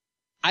 right.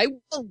 I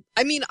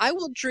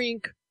will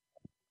drink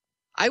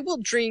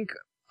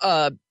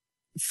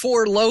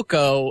Four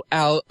Loko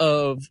out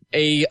of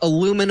a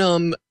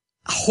aluminum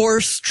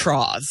horse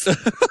trough.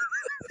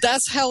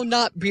 That's how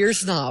not beer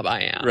snob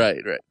I am. Right,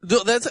 right.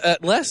 That's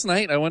last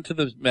night I went to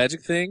the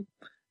Magic thing,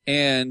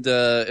 and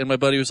my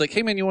buddy was like,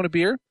 "Hey man, you want a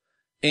beer?"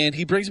 And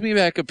he brings me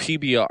back a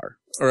PBR.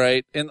 All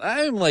right, and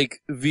I'm like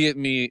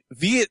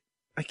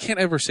I can't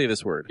ever say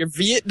this word. You're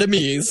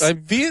Vietnamese.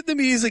 I'm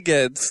Vietnamese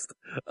against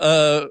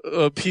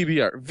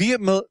PBR.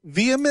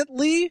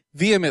 Vehemently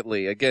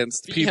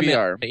against PBR.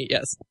 Vehemently,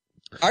 yes.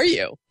 Are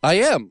you? I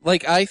am.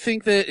 Like, I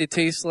think that it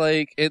tastes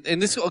like, and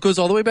this goes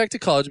all the way back to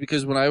college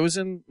because when I was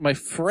in my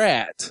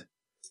frat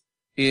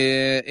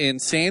in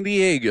San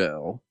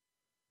Diego,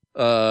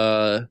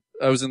 I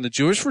was in the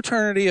Jewish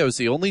fraternity. I was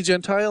the only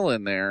Gentile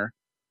in there.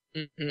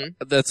 Mm-hmm.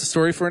 That's a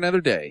story for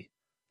another day.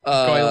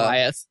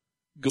 Goliath.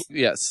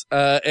 Yes.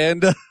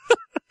 And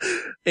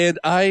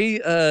I,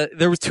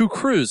 there was 2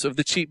 crews of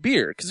the cheap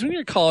beer. Cause when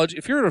you're in college,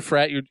 if you're in a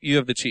frat, you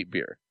have the cheap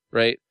beer,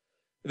 right?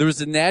 There was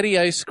the Natty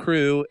Ice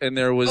crew and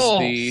there was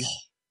the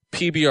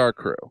PBR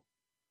crew.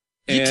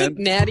 You And took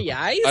Natty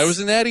Ice? I was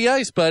a Natty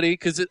Ice, buddy,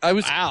 cause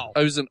Wow.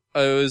 I don't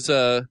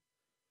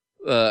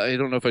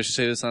know if I should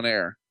say this on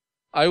air.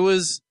 I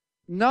was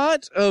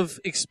not of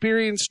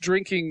experienced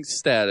drinking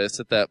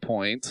status at that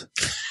point.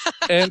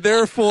 And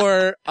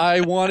therefore, I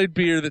wanted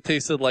beer that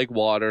tasted like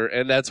water,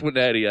 and that's what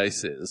Natty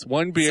Ice is.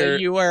 One beer.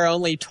 So you were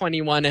only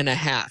 21 and a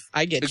half.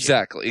 I get you.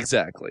 Exactly.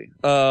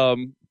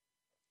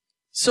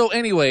 So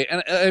anyway,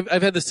 and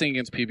I've had this thing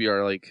against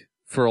PBR,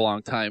 for a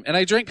long time. And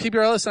I drank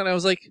PBR last night, and I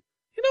was like,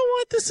 you know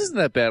what? This isn't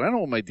that bad. I don't know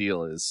what my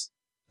deal is.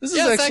 This is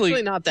It's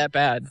actually not that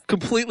bad.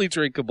 completely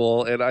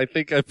drinkable, and I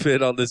think I've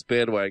been on this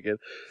bandwagon.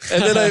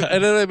 And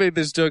then I made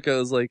this joke. I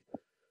was like,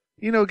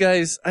 you know,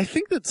 guys, I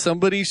think that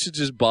somebody should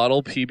just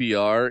bottle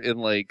PBR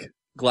in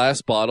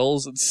glass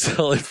bottles and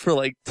sell it for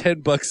 $10 a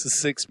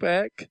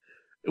 6-pack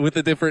with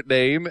a different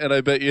name. And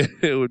I bet you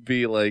it would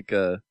be I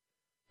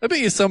bet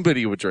you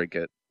somebody would drink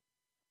it.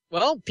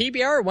 Well,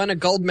 PBR won a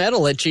gold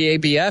medal at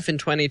GABF in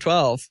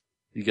 2012.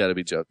 You gotta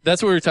be joking.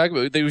 That's what we were talking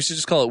about. We should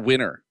just call it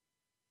Winner.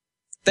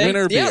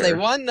 Winner beer. Yeah, they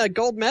won a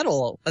gold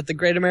medal at the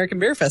Great American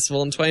Beer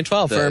Festival in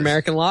 2012 for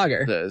American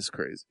Lager. That is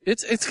crazy.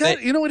 It's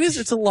got, you know what it is?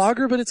 It's a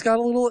lager, but it's got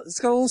a little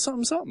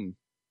something.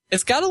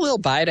 It's got a little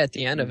bite at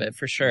the end of it,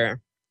 for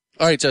sure.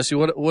 All right, Jesse,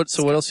 what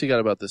else you got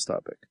about this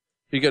topic?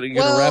 You're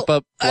gonna wrap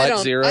up I Black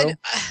Zero?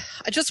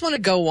 I just want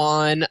to go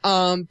on.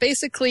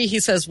 Basically, he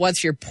says,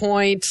 what's your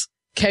point?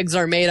 Kegs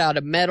are made out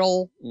of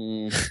metal.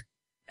 Mm.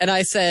 And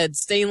I said,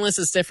 stainless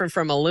is different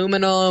from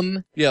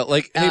aluminum. Yeah,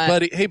 like,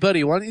 hey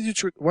buddy, why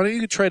don't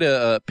you try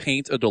to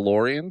paint a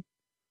DeLorean,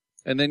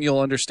 and then you'll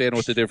understand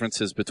what the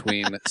difference is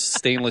between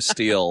stainless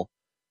steel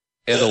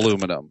and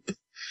aluminum.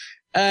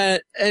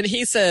 And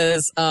he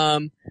says,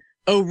 oh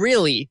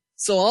really?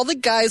 So all the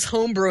guys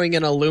homebrewing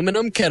in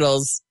aluminum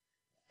kettles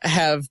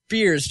have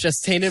beers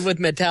just tainted with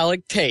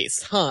metallic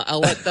taste, huh? I'll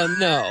let them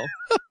know.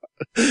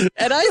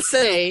 And I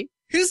say,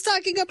 who's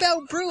talking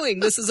about brewing?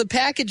 This is a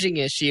packaging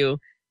issue.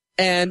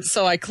 And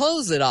so I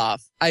close it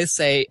off. I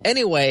say,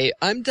 anyway,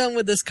 I'm done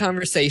with this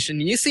conversation.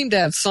 You seem to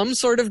have some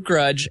sort of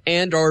grudge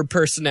and or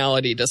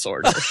personality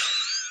disorder.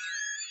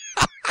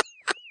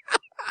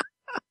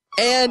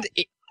 And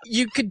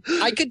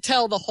I could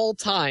tell the whole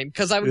time,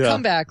 because I would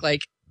come back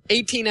like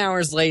 18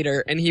 hours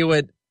later and he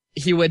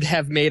would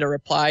have made a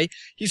reply.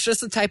 He's just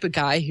the type of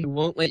guy who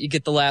won't let you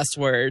get the last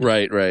word.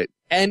 Right.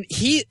 And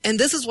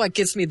this is what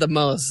gets me the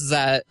most, is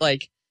that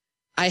like,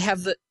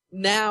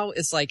 now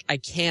it's like I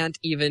can't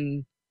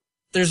even,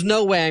 there's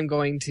no way I'm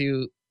going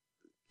to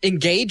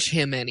engage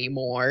him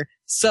anymore.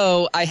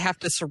 So I have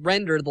to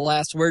surrender the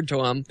last word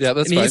to him. Yeah,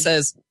 that's fine. And he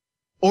says,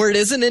 or it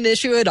isn't an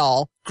issue at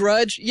all.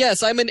 Grudge?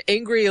 Yes, I'm an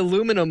angry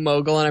aluminum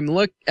mogul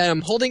and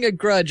I'm holding a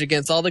grudge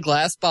against all the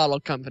glass bottle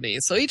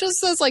companies. So he just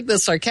says like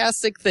this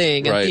sarcastic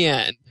thing at the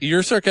end.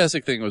 Your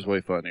sarcastic thing was way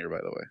funnier,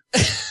 by the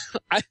way.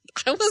 I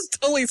was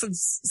totally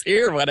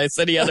sincere when I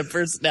said he had a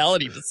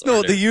personality disorder.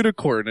 No, the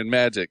unicorn and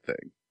magic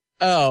thing.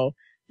 Oh,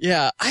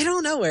 yeah. I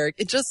don't know, Eric.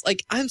 It just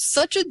like, I'm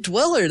such a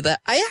dweller that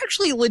I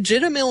actually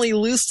legitimately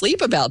lose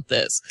sleep about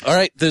this. All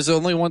right. There's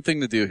only one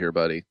thing to do here,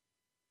 buddy.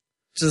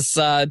 Just,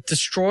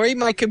 destroy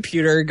my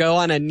computer, go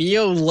on a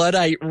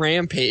Neo-Luddite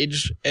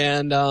rampage,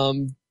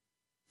 and,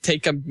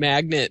 take a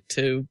magnet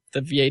to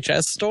the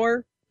VHS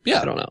store?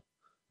 Yeah. I don't know.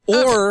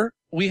 Or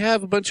we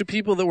have a bunch of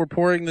people that we're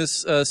pouring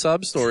this,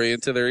 sob story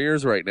into their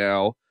ears right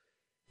now.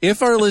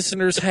 If our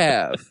listeners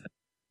have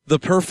the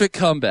perfect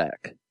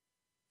comeback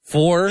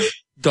for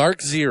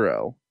Dark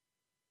Zero,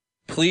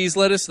 please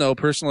let us know.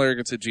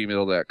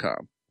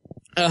 personalarrogance@gmail.com.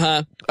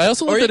 Uh-huh. I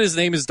also love that his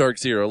name is Dark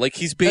Zero. Like,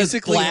 he's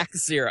basically Black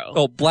Zero.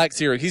 Oh, Black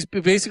Zero. He's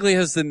basically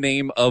has the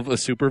name of a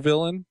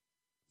supervillain.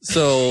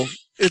 So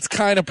it's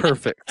kind of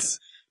perfect.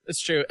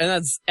 It's true. And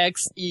that's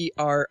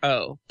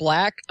XERO.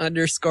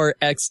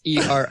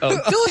 Black_XERO.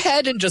 Go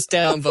ahead and just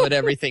downvote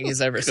everything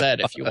he's ever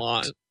said if you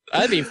want.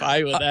 I'd be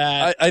fine with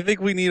that. I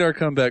think we need our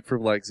comeback for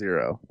Black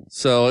Zero.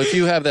 So if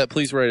you have that,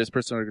 please write us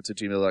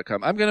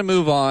personalarrogance@gmail.com. I'm going to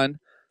move on.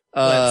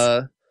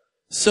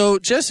 So,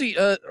 Jesse,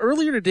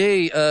 earlier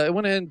today, I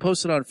went ahead and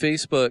posted on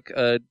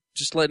Facebook,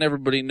 just letting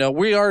everybody know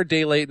we are a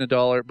day late and a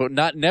dollar, but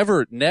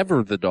never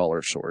the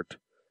dollar short.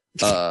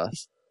 So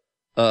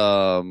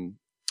I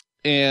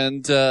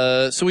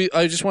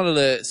just wanted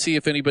to see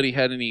if anybody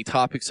had any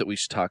topics that we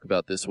should talk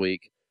about this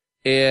week.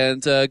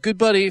 And, good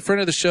buddy, friend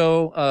of the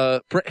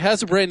show,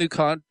 has a brand new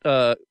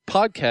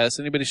podcast.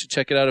 Anybody should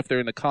check it out if they're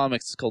into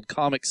comics. It's called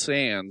Comic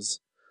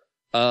Sans.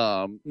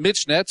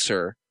 Mitch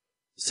Netzer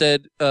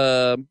said,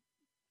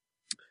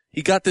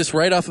 he got this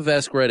right off of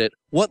Ask Reddit.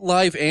 What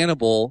live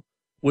animal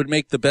would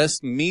make the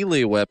best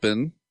melee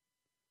weapon?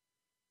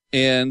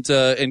 And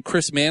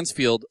Chris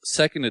Mansfield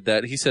seconded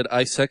that. He said,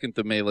 I second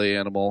the melee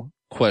animal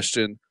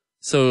question.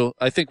 So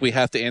I think we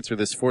have to answer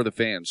this for the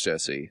fans,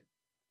 Jesse.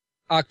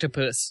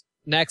 Octopus.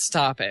 Next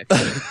topic.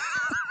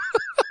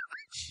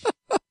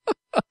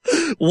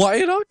 Why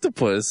an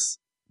octopus?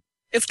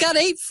 It's got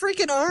 8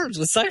 freaking arms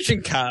with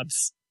suction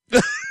cups.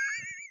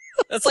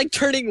 That's like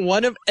turning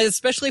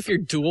especially if you're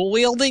dual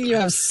wielding, you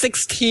have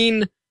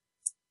 16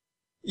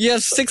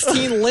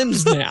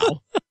 limbs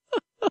now.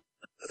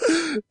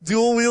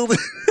 Dual wielding.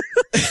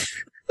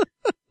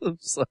 I'm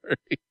sorry.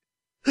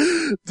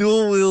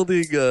 Dual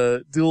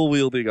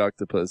wielding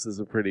octopus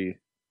is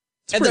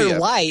and they're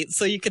light,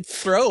 so you could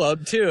throw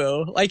them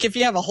too. Like if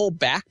you have a whole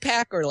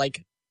backpack or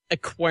like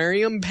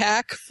aquarium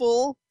pack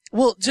full.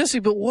 Well, Jesse,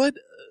 but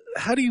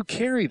how do you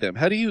carry them?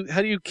 How do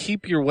you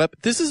keep your weapon?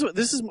 This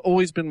has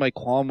always been my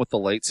qualm with the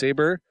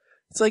lightsaber.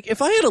 It's like,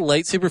 if I had a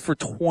lightsaber for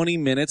 20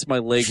 minutes, my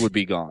leg would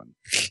be gone.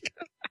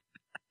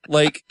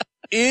 Like,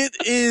 it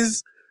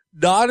is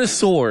not a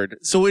sword,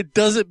 so it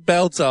doesn't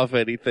bounce off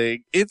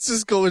anything. It's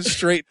just going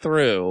straight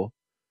through.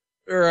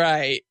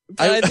 Right.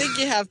 But I think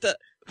you have to,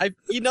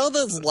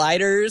 those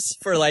lighters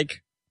for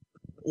like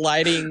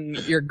lighting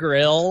your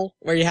grill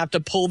where you have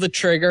to pull the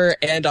trigger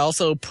and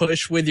also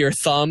push with your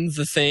thumb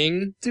the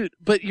thing? Dude,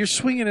 but you're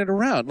swinging it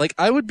around. Like,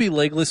 I would be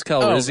legless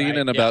Calrissian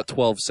in about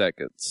 12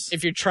 seconds.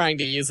 If you're trying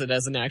to use it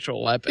as an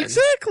actual weapon.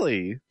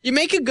 Exactly. You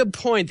make a good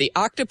point. The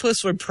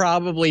octopus would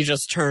probably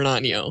just turn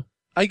on you.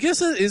 I guess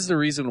that is the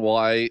reason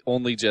why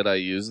only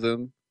Jedi use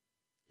them.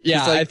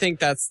 Yeah, I think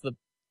that's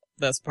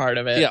part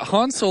of it. Yeah,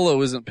 Han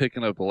Solo isn't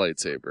picking up a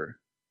lightsaber.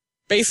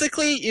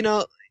 Basically,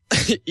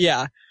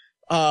 yeah.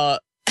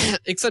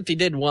 Except he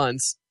did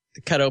once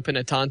to cut open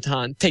a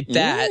tauntaun. Take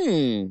that.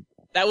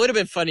 That would have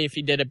been funny if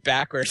he did it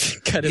backwards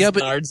and cut his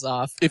nards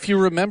off. If you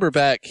remember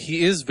back,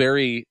 he is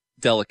very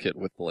delicate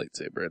with the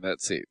lightsaber in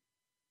that scene.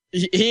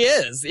 He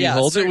is, yeah. He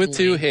holds it with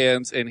 2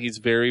 hands, and he's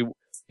very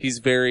He's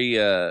very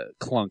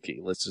clunky.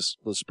 Let's just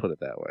put it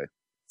that way.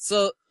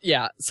 So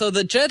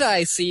the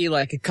Jedi see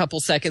like a couple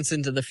seconds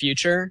into the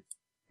future.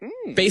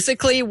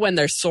 Basically, when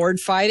they're sword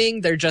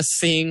fighting, they're just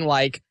seeing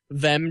like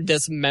them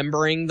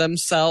dismembering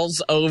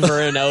themselves over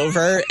and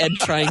over and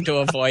trying to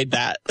avoid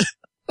that.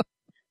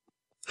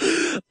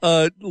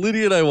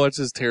 Lydia and I watched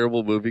this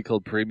terrible movie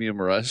called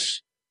Premium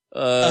Rush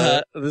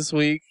this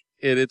week,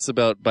 and it's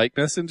about bike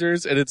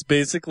messengers, and it's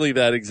basically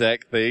that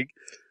exact thing.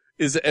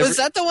 Was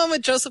that the one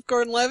with Joseph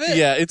Gordon-Levitt?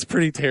 Yeah, it's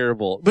pretty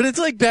terrible, but it's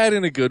like bad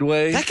in a good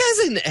way. That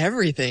guy's in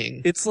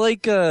everything. It's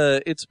like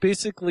it's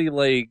basically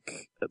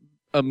like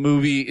a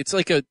movie. It's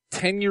like a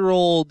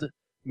 10-year-old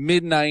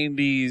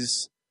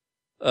mid-90s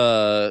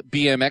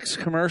BMX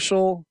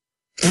commercial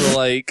for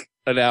like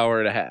an hour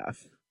and a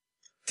half.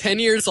 10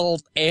 years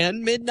old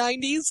and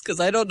mid-90s? Because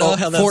I don't know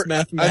how that's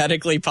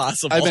mathematically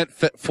possible. I meant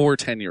for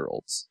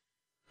 10-year-olds.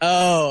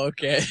 Oh,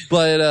 okay.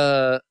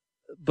 But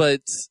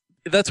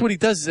that's what he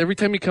does. Is every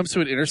time he comes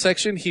to an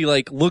intersection, he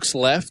like looks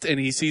left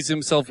and he sees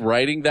himself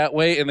riding that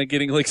way and then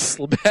getting like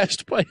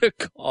smashed by a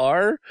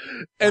car.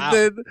 And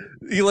then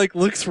he like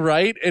looks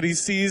right and he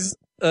sees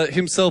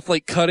himself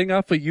like cutting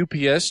off a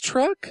UPS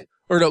truck,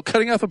 or no,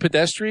 cutting off a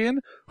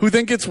pedestrian who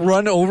then gets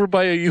run over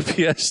by a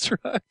UPS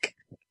truck.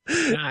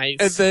 Nice.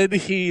 And then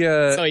he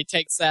so he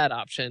takes that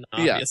option,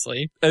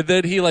 obviously. Yeah. And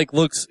then he like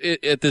looks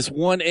at this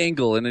one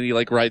angle and then he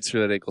like rides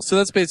through that angle. So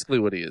that's basically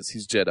what he is.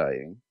 He's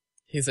Jediing.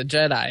 He's a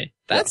Jedi.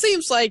 That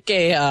seems like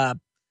I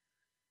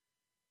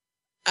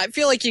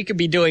feel like you could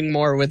be doing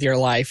more with your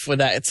life with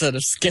that set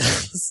of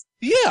skills.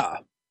 Yeah.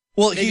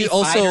 Well, maybe he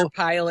also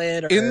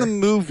pilot. Or... in the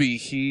movie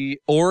he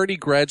already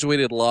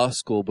graduated law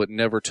school but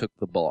never took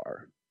the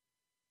bar.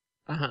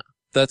 Uh-huh.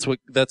 That's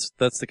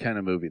the kind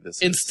of movie this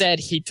is. Instead,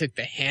 he took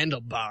the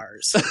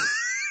handlebars.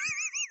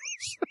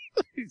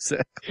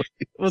 Exactly.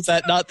 Was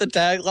that not the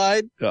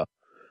tagline? Yeah.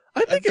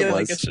 I think it was.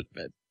 Like it should have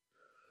been.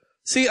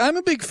 See, I'm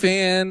a big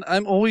fan.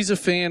 I'm always a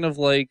fan of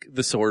like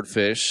the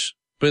swordfish,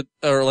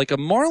 or like a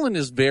marlin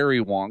is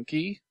very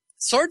wonky.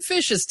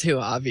 Swordfish is too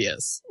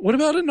obvious. What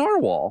about a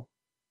narwhal?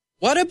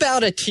 What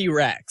about a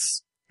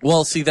T-Rex?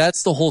 Well, see,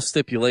 that's the whole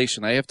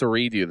stipulation. I have to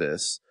read you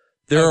this.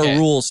 There are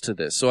rules to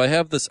this. So I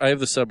have the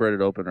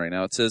subreddit open right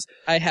now. It says,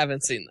 I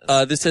haven't seen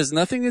this. This has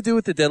nothing to do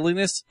with the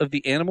deadliness of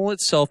the animal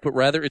itself, but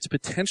rather its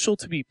potential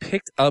to be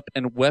picked up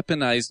and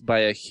weaponized by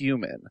a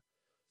human.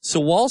 So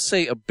while,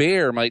 say, a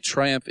bear might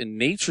triumph in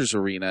nature's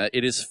arena,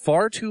 it is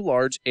far too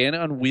large and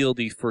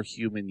unwieldy for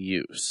human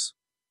use.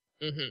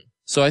 Mm-hmm.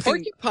 So I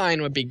think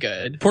porcupine would be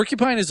good.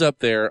 Porcupine is up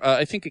there.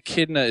 I think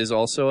echidna is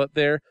also up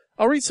there.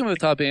 I'll read some of the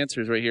top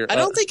answers right here. I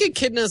don't think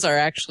echidnas are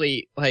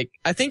actually, like,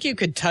 I think you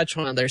could touch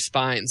one of their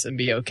spines and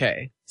be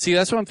okay. See,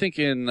 that's what I'm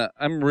thinking.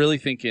 I'm really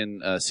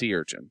thinking sea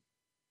urchin.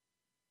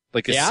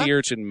 Like a sea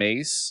urchin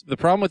mace. The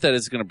problem with that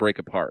is it's going to break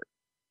apart.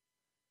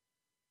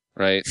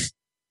 Right?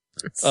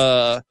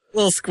 A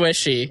little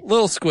squishy.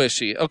 Little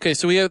squishy. Okay,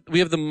 so we have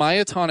the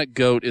myotonic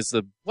goat is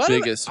the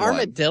biggest one.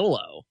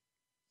 Armadillo?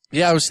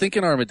 Yeah, I was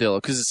thinking armadillo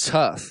because it's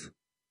tough.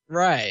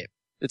 Right.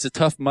 It's a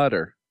tough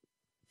mutter.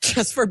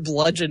 Just for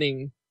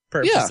bludgeoning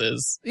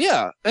purposes.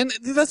 Yeah. And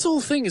that's the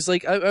whole thing is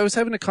like, I was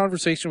having a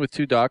conversation with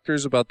two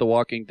doctors about The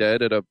Walking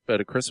Dead at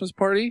a Christmas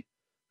party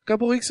a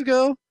couple weeks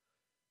ago.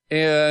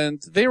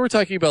 And they were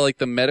talking about like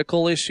the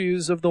medical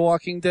issues of The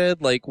Walking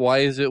Dead. Like, why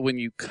is it when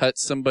you cut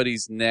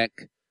somebody's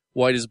neck,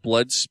 why does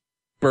blood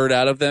spurt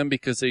out of them?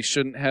 Because they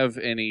shouldn't have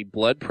any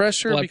blood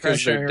pressure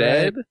because they're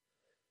dead. Right.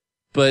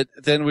 But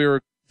then we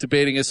were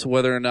debating as to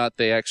whether or not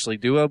they actually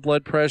do have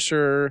blood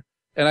pressure.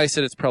 And I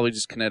said it's probably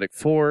just kinetic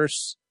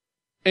force.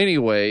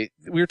 Anyway,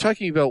 we were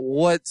talking about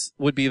what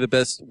would be the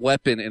best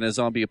weapon in a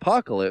zombie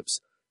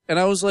apocalypse. And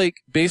I was like,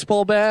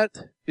 baseball bat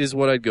is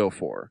what I'd go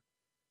for.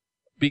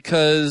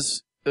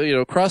 Because,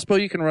 crossbow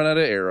you can run out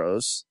of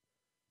arrows.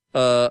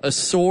 A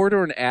sword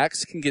or an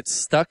axe can get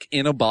stuck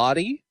in a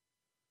body.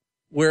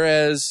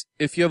 Whereas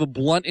if you have a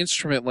blunt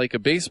instrument like a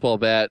baseball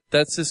bat,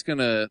 that's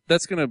gonna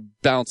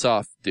bounce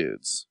off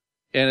dudes.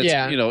 And it's,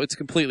 it's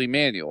completely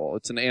manual.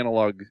 It's an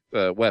analog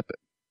weapon.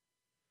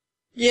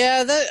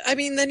 Yeah,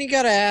 then you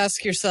gotta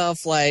ask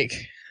yourself, like,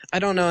 I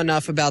don't know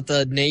enough about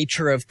the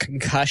nature of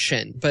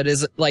concussion, but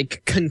is it,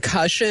 like,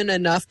 concussion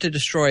enough to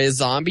destroy a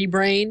zombie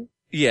brain?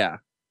 Yeah.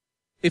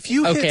 If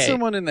you hit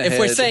someone in the head... If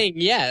we're saying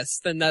yes,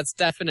 then that's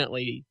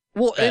definitely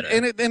better.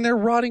 And they're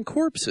rotting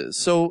corpses.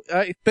 So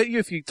I bet you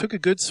if you took a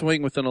good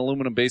swing with an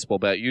aluminum baseball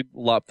bat, you'd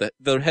lop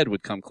their head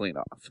would come clean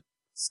off.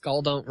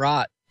 Skull don't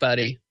rot,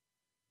 buddy.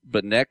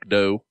 But neck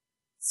do.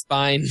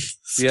 Spine,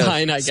 yeah,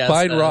 I guess.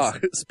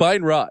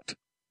 Spine rot,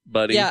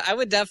 buddy. Yeah, I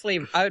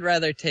would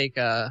rather take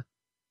a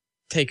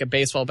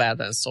baseball bat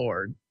than a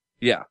sword.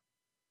 Yeah.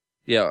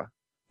 Yeah.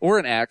 Or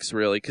an axe,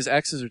 really, because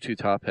axes are too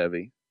top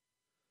heavy.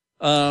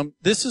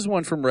 This is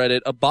one from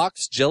Reddit. A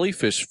box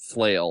jellyfish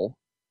flail.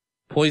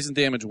 Poison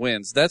damage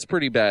wins. That's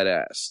pretty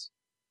badass.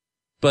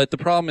 But the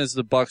problem is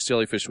the box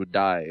jellyfish would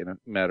die in a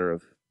matter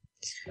of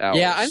hours.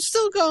 Yeah, I'm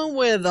still going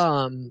with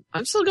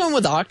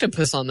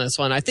octopus on this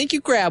one. I think you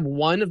grab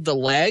one of the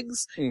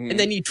legs and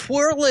then you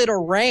twirl it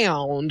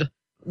around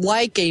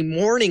like a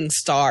morning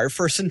star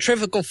for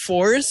centrifugal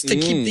force to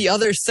keep the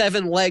other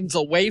 7 legs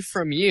away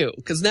from you.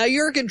 Because now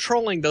you're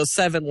controlling those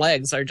 7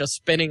 legs that are just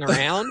spinning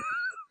around.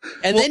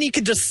 And then you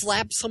could just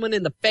slap someone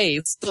in the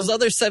face. Those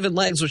other 7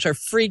 legs, which are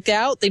freaked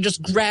out, they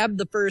just grab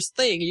the first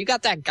thing. You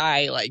got that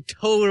guy, like,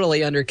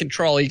 totally under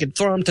control. You could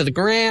throw him to the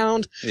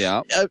ground.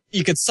 Yeah.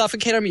 You could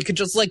suffocate him. You could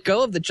just let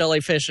go of the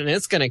jellyfish and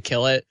it's gonna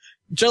kill it.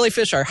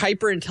 Jellyfish are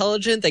hyper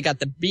intelligent. They got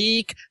the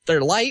beak.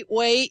 They're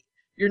lightweight.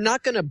 You're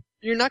not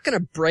gonna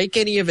break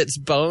any of its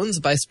bones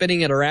by spinning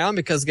it around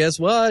because guess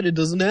what? It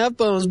doesn't have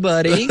bones,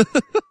 buddy.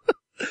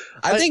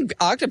 I think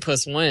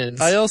octopus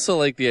wins. I also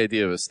like the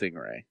idea of a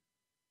stingray.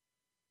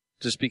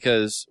 Just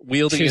because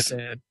wielding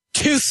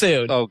Too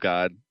soon. Oh,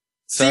 God.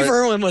 Steve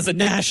Irwin was a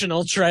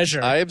national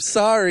treasure. I'm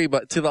sorry,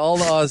 but to all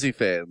the Aussie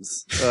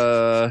fans.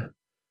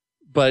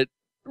 But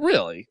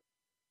really,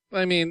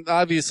 I mean,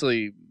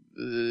 obviously,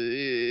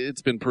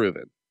 it's been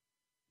proven.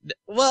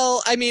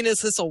 Well, I mean, is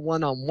this a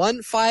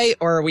one-on-one fight,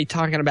 or are we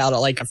talking about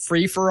like a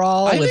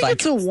free-for-all? I think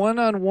it's a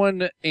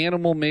one-on-one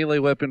animal melee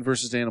weapon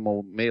versus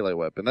animal melee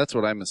weapon. That's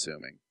what I'm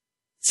assuming.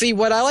 See,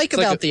 what I like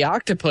about the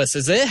octopus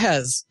is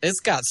it's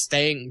got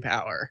staying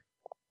power.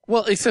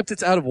 Well, except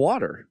it's out of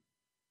water.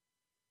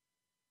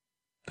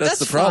 That's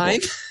the problem.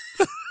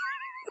 Fine.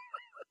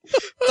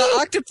 The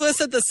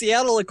octopus at the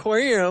Seattle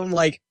Aquarium,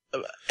 like,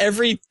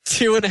 every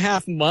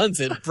 2.5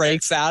 months it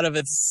breaks out of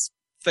its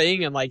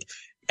thing and, like,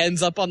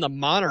 ends up on the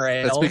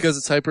monorail. That's because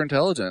it's hyper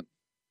intelligent.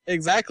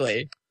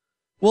 Exactly.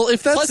 Well,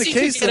 if that's Plus the you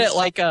case, could get it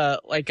like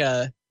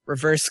a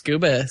reverse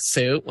scuba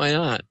suit. Why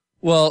not?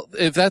 Well,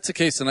 if that's the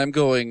case, then I'm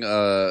going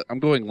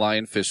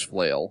lionfish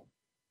flail.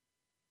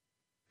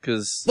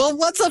 Well,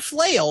 what's a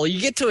flail? You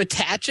get to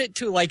attach it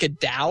to like a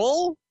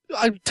dowel?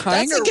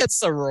 That's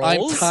against the rules.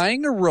 I'm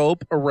tying a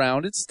rope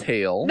around its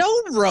tail. No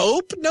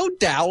rope, no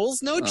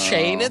dowels, no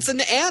chain. It's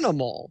an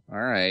animal. All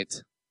right.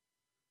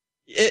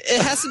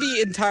 It has to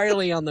be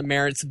entirely on the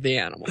merits of the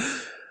animal.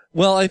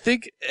 Well, I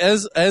think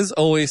as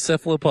always,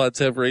 cephalopods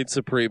have reigned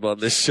supreme on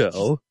this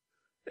show,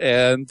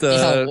 and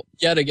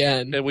yet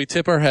again, and we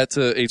tip our hat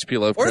to H.P.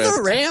 Lovecraft. Or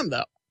the ram,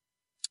 though.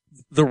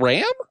 The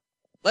ram?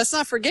 Let's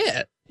not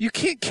forget. You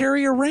can't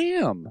carry a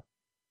ram.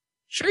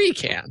 Sure you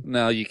can.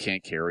 No, you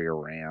can't carry a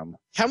ram.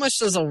 How much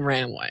does a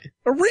ram weigh?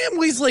 A ram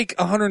weighs like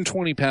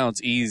 120 pounds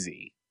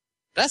easy.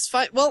 That's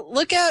fine. Well,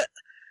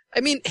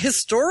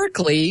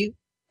 historically,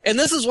 and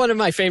this is one of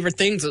my favorite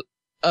things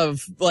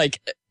of like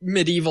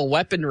medieval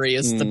weaponry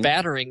is the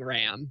battering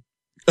ram.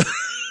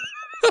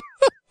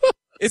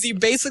 Is you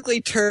basically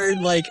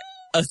turn like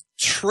a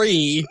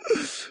tree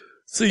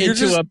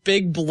into a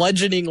big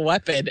bludgeoning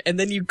weapon, and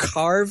then you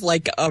carve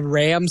like a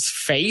ram's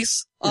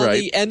face on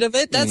the end of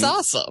it. That's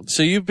awesome.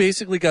 So you've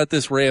basically got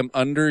this ram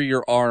under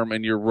your arm,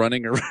 and you're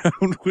running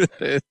around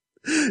with it.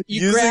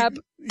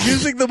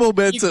 Using the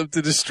momentum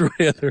to destroy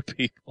other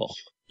people.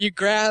 You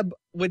grab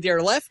with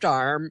your left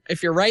arm.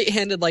 If you're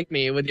right-handed like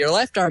me, with your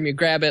left arm, you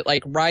grab it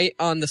like right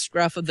on the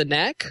scruff of the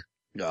neck.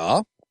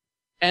 Yeah.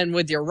 And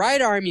with your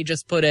right arm, you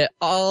just put it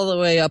all the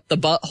way up the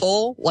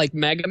butthole, like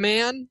Mega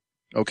Man.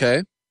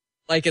 Okay.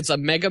 Like it's a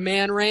Mega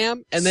Man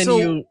ram, and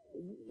then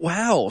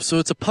Wow, so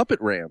it's a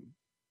puppet ram.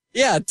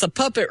 Yeah, it's a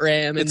puppet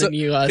ram, and then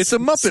you it's a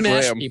Muppet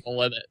smash ram. people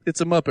with it.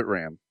 It's a Muppet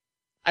ram.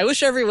 I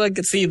wish everyone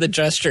could see the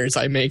gestures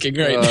I'm making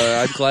right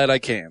now. I'm glad I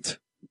can't.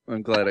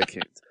 And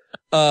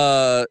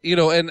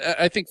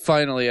I think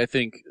finally,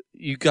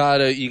 you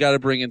gotta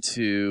bring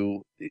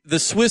into the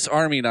Swiss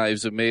Army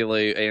knives of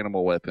melee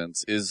animal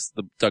weapons is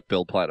the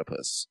duck-billed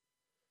platypus.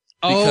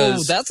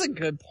 Oh, that's a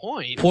good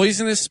point.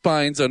 Poisonous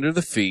spines under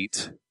the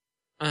feet.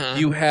 Uh-huh.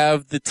 You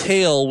have the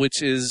tail,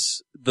 which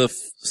is the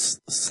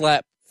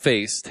slap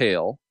face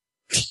tail.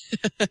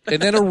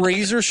 And then a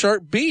razor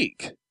sharp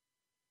beak.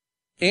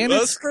 And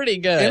that's pretty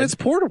good. And it's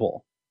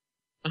portable.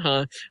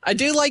 Uh-huh.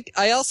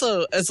 I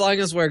also, as long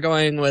as we're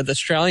going with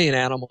Australian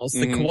animals,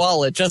 the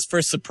koala, just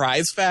for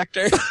surprise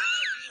factor.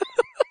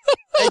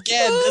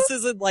 Again, this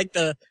isn't like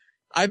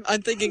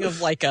I'm thinking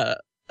of like a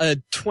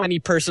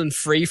 20-person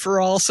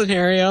free-for-all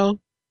scenario.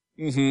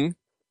 Mm-hmm.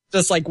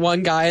 Just like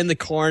one guy in the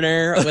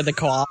corner with a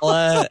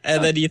koala,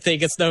 and then you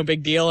think it's no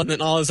big deal, and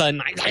then all of a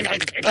sudden...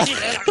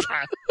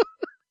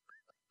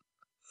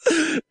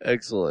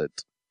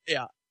 Excellent.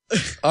 Yeah.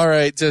 All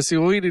right, Jesse,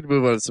 we need to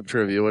move on to some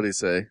trivia. What do you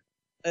say?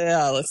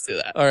 Yeah, let's do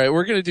that. All right,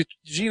 we're going to do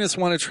Genus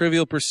 1 of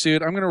Trivial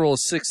Pursuit. I'm going to roll a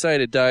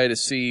 6-sided die to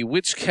see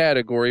which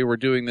category we're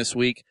doing this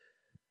week.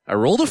 I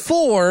rolled a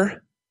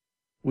 4,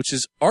 which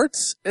is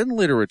arts and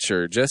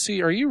literature.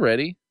 Jesse, are you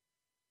ready?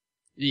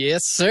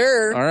 Yes,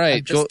 sir. All right.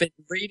 I've just been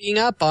reading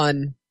up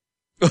on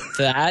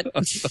that.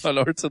 On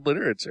arts and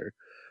literature.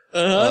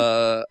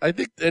 Uh-huh. I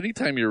think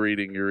anytime you're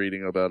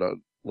reading about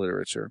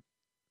literature.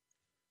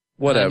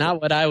 Whatever.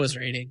 Not what I was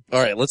reading.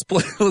 All right, let's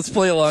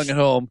play along at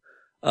home.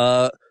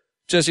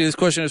 Jesse, this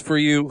question is for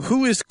you.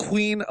 Who is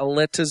Queen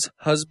Aletta's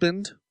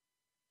husband?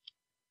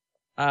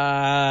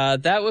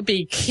 That would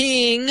be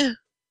King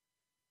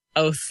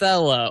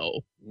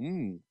Othello.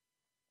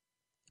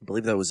 I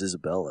believe that was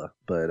Isabella,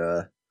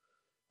 but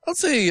I'll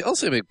say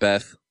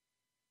Macbeth.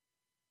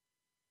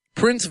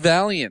 Prince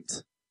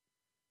Valiant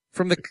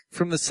from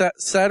the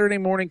Saturday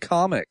morning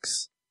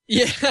comics.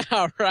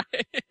 Yeah, right.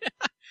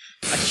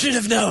 I should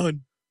have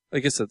known. I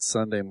guess that's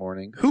Sunday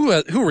morning.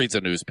 Who reads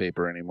a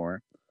newspaper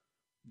anymore?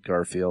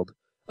 Garfield.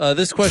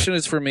 This question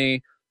is for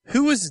me.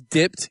 Who was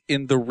dipped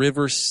in the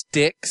river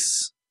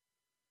Styx?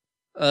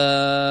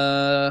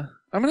 I'm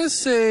gonna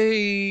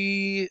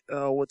say,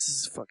 what's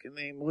his fucking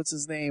name? What's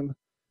his name?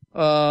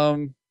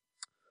 Oh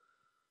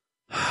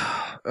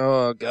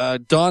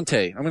God,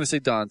 Dante. I'm gonna say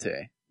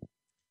Dante.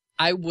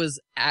 I was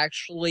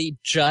actually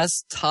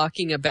just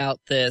talking about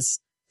this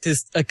to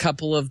a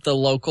couple of the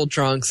local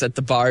drunks at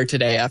the bar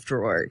today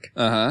after work.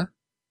 Uh-huh.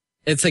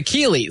 It's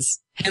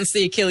Achilles, hence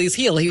the Achilles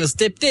heel. He was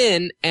dipped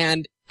in,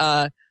 and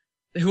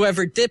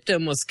whoever dipped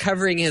him was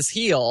covering his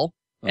heel,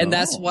 and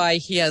that's why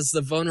he has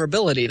the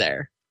vulnerability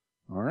there.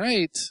 All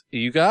right.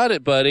 You got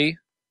it, buddy.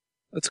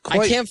 That's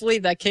quite... I can't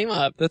believe that came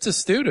up. That's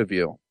astute of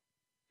you.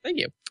 Thank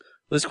you.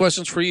 This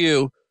question's for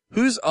you.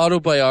 Whose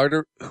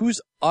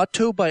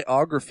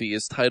autobiography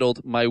is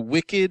titled My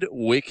Wicked,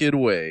 Wicked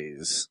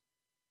Ways?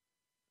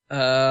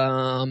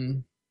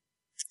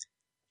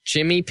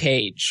 Jimmy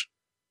Page.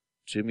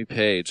 Jimmy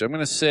Page. I'm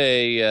gonna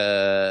say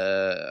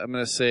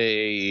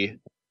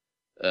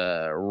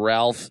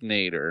Ralph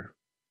Nader.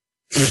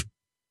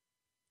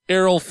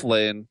 Errol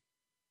Flynn.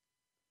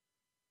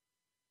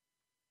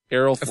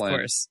 Errol Flynn. Of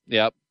course.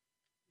 Yep.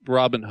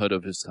 Robin Hood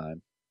of his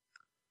time.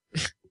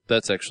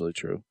 That's actually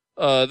true.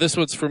 This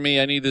one's for me.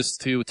 I need this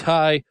to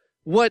tie.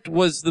 What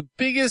was the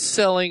biggest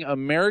selling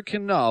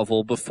American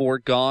novel before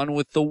Gone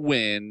with the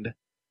Wind?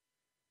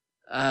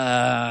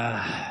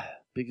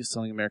 Biggest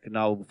selling American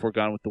novel before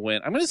Gone with the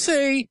Wind. I'm gonna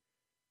say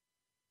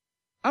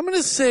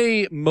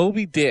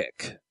Moby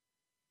Dick.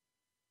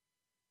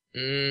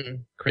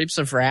 Grapes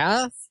of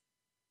Wrath?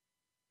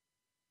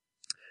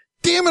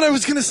 Damn it, I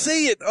was gonna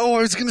say it. Oh,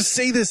 I was gonna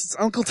say this. It's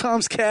Uncle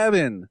Tom's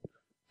Cabin.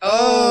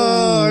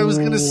 Oh, I was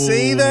gonna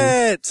say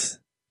that.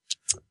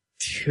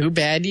 Too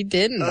bad you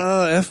didn't.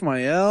 F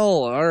my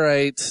L. All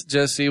right,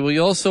 Jesse. Well,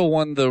 you also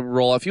won the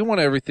roll-off. You won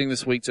everything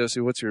this week, Jesse.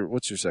 What's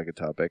your second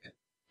topic?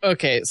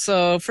 Okay,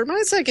 so for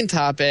my second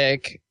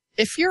topic,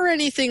 if you're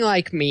anything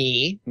like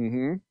me,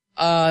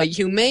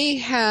 you may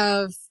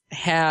have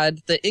had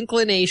the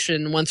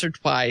inclination once or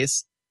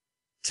twice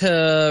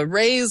to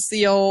raise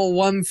the old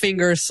one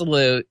finger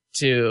salute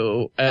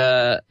to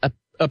a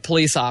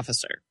police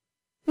officer.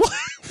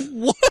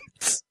 What?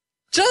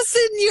 Just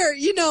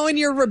in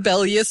your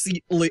rebellious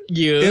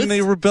youth. In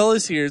the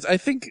rebellious years, I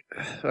think,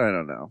 I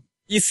don't know.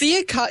 You see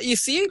a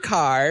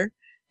car,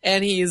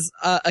 and he's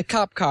a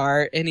cop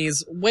car, and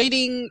he's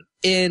waiting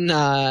in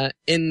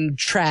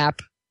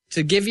trap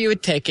to give you a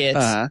ticket.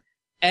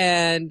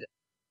 And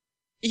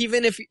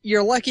even if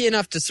you're lucky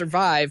enough to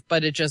survive,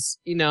 but it just,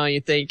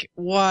 you think,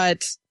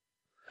 what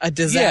a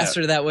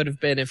disaster that would have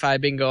been if I'd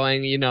been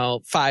going,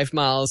 5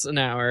 miles an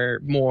hour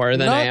more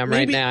than I am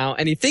right now.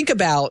 And you think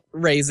about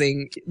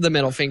raising the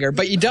middle finger,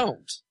 but you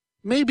don't.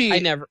 Maybe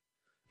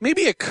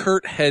a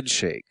curt head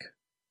shake.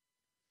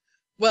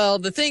 Well,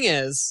 the thing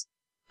is,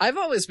 I've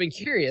always been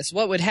curious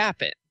what would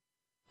happen.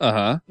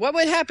 What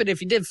would happen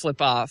if you did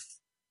flip off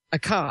a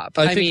cop?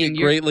 I think it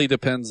greatly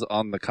depends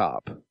on the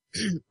cop.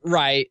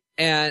 Right.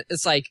 And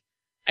it's like,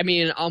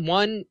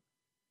 on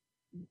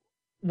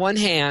one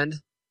hand,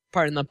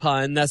 pardon the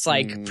pun, that's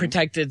like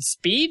protected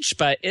speech,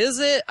 but is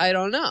it? I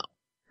don't know.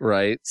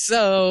 Right.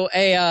 So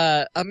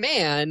a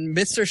man,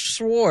 Mr.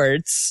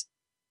 Schwartz,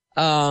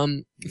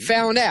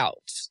 found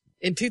out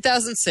in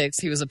 2006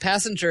 he was a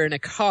passenger in a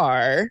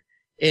car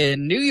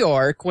in New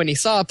York when he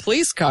saw a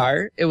police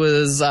car. It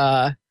was,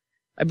 I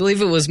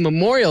believe it was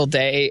Memorial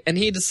Day, and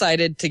he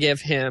decided to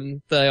give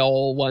him the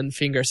old one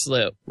finger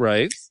salute.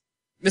 Right.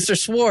 Mr.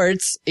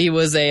 Schwartz, he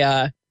was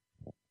a,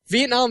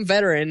 Vietnam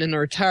veteran and a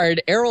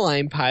retired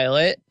airline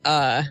pilot.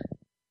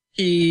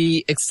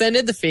 He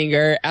extended the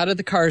finger out of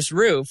the car's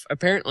roof,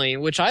 apparently,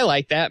 which I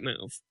like that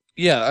move.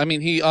 Yeah,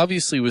 he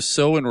obviously was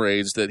so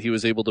enraged that he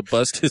was able to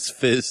bust his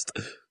fist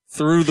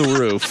through the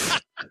roof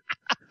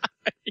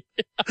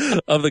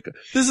of the car.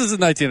 This is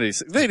in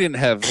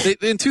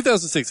 1986. In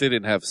 2006, they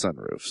didn't have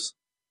sunroofs.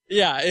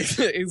 Yeah,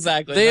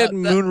 exactly. They had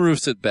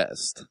moonroofs at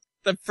best.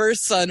 The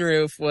first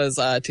sunroof was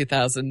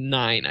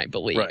 2009, I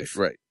believe.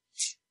 Right.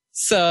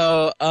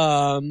 So,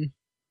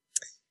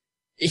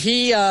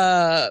 he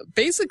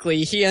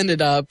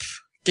ended up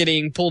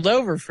getting pulled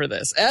over for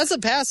this. As a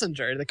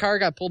passenger, the car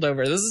got pulled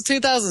over. This is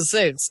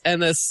 2006,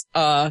 and this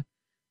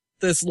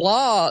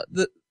law,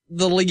 the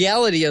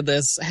legality of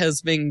this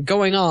has been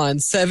going on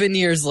 7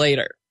 years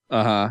later.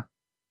 And,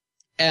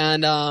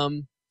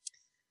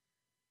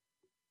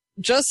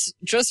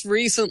 just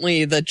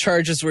recently the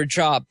charges were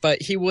dropped,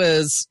 but he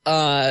was,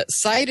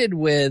 cited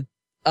with,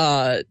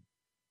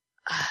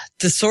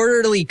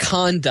 disorderly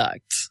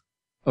conduct.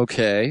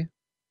 Okay.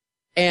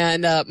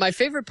 And my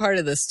favorite part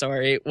of this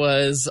story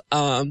was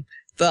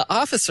the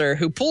officer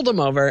who pulled him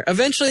over.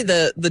 Eventually,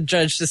 the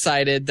judge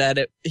decided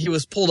that he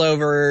was pulled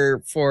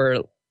over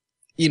for,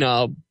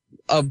 a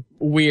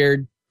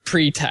weird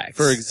pretext.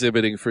 For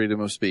exhibiting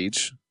freedom of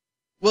speech.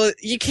 Well,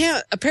 you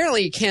can't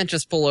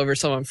just pull over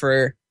someone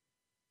for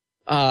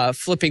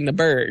flipping the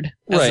bird,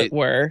 as it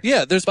were.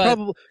 Yeah, there's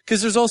probably,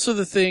 because there's also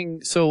the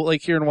thing, so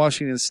like here in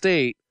Washington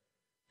State,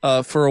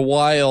 for a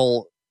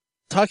while,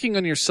 talking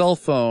on your cell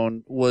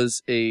phone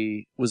was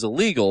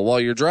illegal while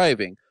you're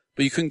driving,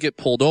 but you couldn't get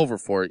pulled over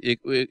for it.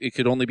 It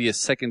could only be a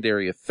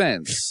secondary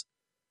offense.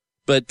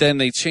 But then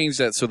they changed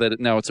that so that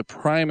now it's a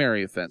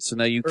primary offense. So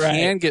now you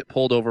can get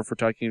pulled over for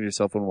talking to your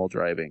cell phone while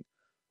driving.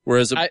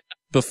 Whereas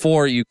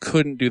before you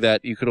couldn't do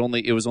that.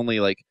 It was only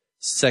like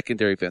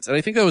secondary offense. And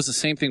I think that was the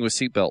same thing with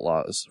seatbelt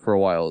laws for a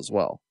while as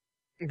well.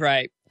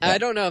 Right. Yeah. I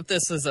don't know if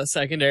this is a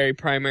secondary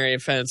primary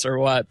offense or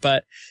what,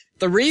 but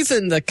the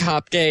reason the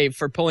cop gave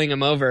for pulling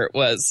him over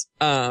was,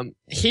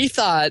 he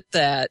thought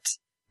that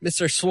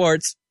Mr.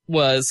 Schwartz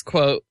was,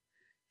 quote,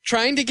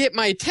 trying to get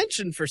my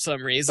attention for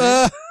some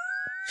reason.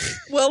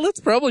 Well,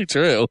 that's probably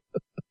true.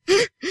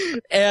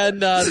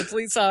 And the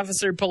police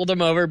officer pulled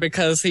him over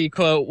because he,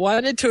 quote,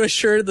 wanted to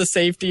assure the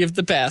safety of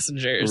the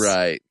passengers.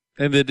 Right.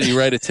 And did he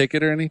write a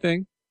ticket or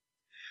anything?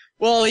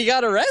 Well, he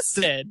got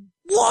arrested.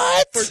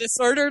 What? For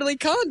disorderly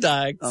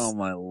conduct. Oh,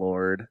 my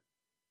Lord.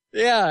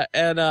 Yeah,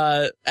 and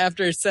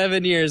after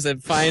 7 years,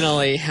 it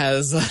finally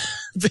has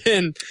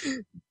been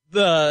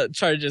the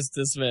charges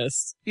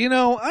dismissed. You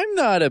know, I'm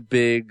not a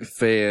big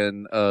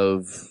fan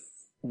of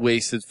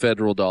wasted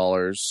federal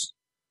dollars.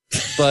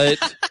 But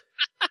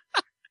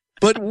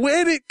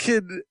when it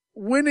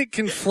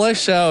can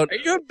flesh out, are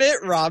you a bit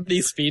Romney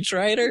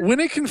speechwriter? When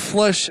it can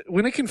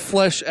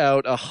flesh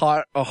out a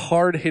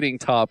hard hitting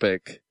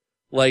topic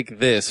like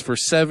this for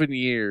 7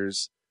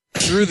 years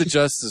through the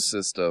justice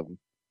system,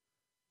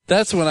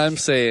 that's when I'm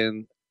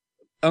saying,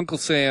 Uncle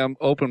Sam,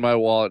 open my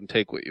wallet and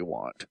take what you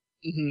want.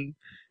 Mm-hmm.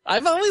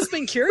 I've always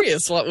been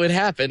curious what would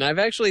happen. I've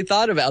actually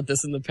thought about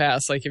this in the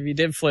past. Like if you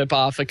did flip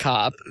off a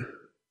cop,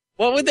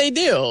 what would they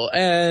do?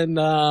 And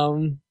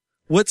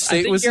what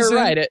state was this in?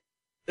 You're right,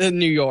 in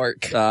New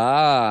York.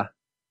 Ah.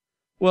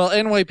 Well,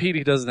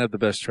 NYPD doesn't have the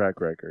best track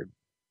record.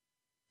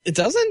 It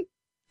doesn't?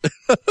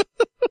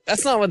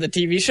 That's not what the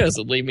TV shows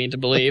would lead me to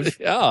believe.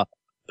 Yeah.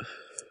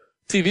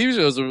 TV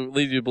shows would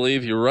lead you to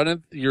believe you're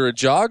a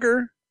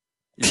jogger,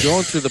 you're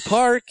going through the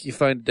park, you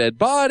find a dead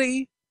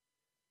body,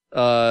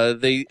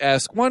 they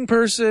ask one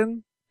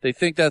person, they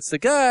think that's the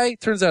guy,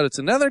 turns out it's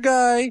another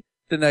guy,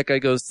 then that guy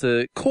goes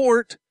to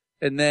court,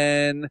 and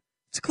then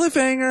it's a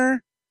cliffhanger,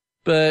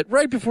 but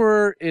right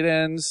before it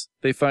ends,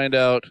 they find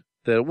out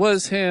that it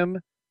was him,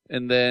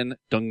 and then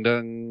dung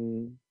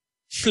dung.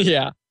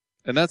 Yeah.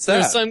 And that's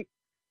that.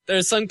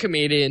 There's some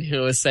comedian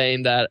who was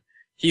saying that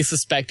he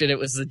suspected it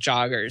was the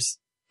joggers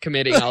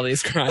committing all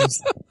these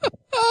crimes.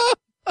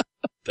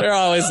 They're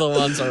always the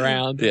ones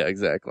around. Yeah,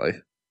 exactly.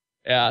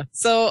 Yeah.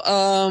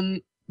 So,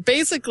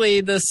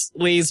 basically this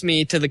leads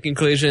me to the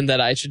conclusion that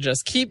I should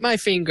just keep my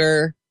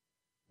finger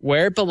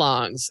where it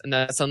belongs, and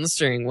that's on the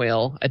steering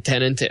wheel at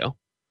 10 and 2.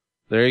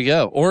 There you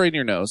go. Or in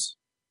your nose.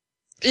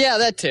 Yeah,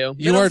 that too.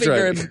 You are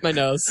driving. In my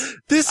nose.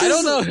 I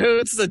don't know who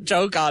it's the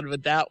joke on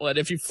with that one.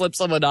 If you flip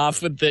someone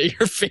off with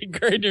your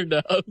finger in your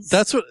nose.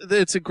 That's what,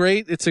 it's a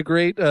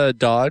great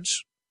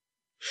dodge.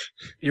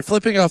 You're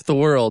flipping off the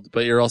world,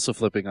 but you're also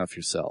flipping off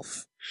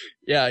yourself.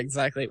 Yeah,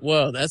 exactly.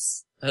 Whoa,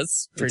 that's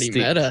pretty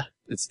meta.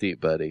 It's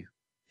deep, buddy.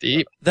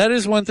 Deep. That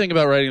is one thing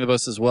about riding the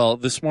bus as well.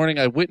 This morning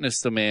I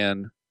witnessed a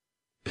man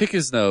pick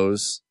his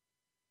nose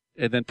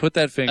and then put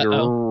that finger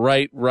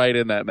right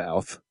in that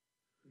mouth.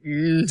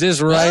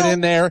 Just right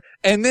in there.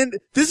 And then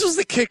this was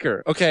the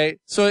kicker. Okay.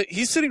 So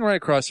he's sitting right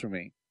across from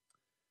me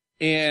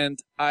and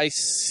I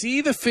see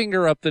the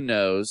finger up the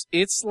nose.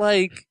 It's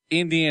like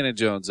Indiana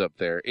Jones up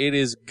there. It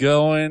is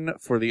going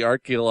for the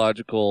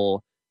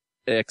archaeological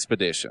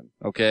expedition.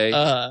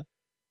 Okay.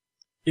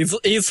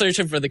 He's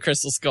searching for the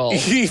crystal skull.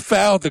 He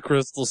found the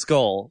crystal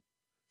skull.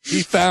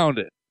 He found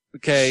it.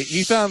 Okay.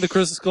 He found the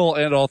crystal skull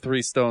and all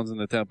 3 stones in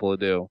the Temple of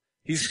Doom.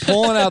 He's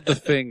pulling out the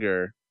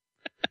finger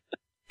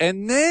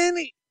and then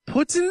he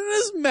puts it in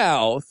his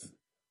mouth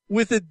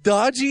with a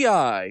dodgy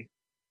eye,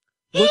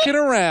 looking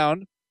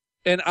around,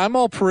 and I'm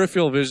all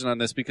peripheral vision on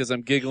this because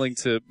I'm giggling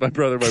to my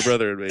brother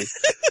and me.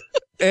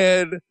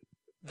 And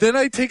then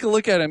I take a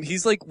look at him.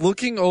 He's like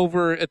looking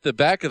over at the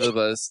back of the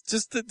bus,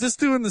 just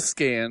doing the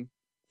scan.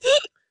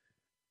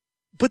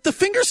 But the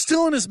finger's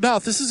still in his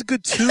mouth. This is a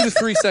good 2 to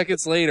 3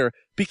 seconds later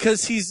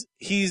because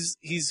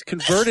he's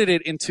converted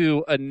it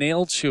into a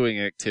nail chewing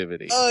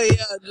activity. Oh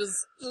yeah,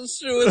 just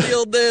chewing the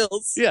old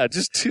nails. Yeah,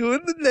 just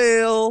chewing the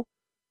nail.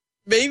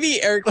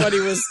 Maybe Eric, what he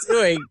was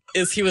doing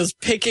is he was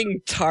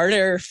picking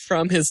tartar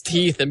from his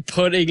teeth and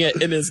putting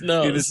it in his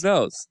nose. In his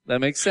nose.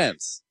 That makes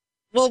sense.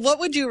 Well, what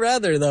would you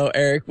rather though,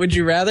 Eric? Would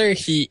you rather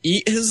he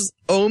eat his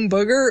own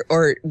booger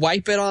or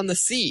wipe it on the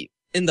seat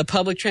in the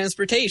public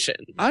transportation?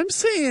 I'm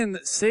saying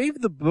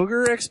save the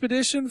booger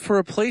expedition for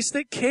a place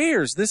that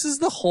cares. This is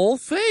the whole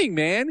thing,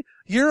 man.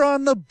 You're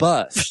on the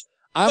bus.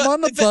 I'm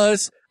on the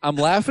bus. I'm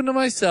laughing to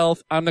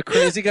myself. I'm the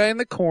crazy guy in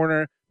the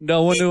corner.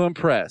 No one to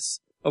impress.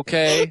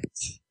 Okay?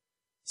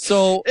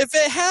 So if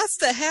it has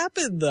to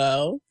happen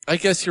though, I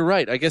guess you're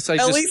right. I guess I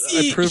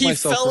proved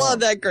myself wrong. He fell on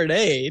that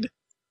grenade.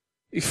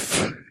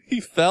 He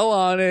fell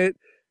on it.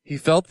 He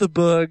felt the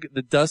bug.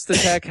 The dust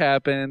attack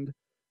happened.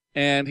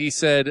 And he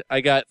said,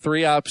 I got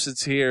 3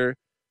 options here.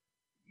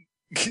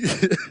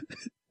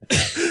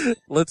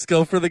 Let's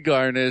go for the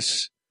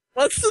garnish.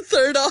 What's the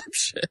third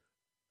option?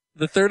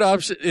 The third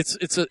option, it's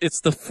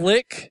the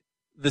flick,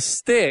 the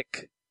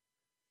stick,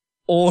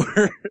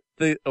 or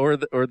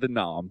the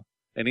nom.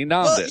 And he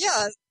nommed it.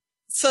 Yeah.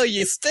 So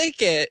you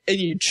stick it and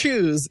you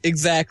choose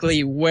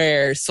exactly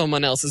where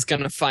someone else is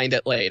going to find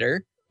it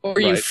later. Or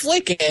you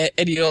flick it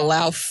and you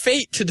allow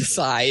fate to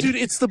decide. Dude,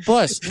 it's the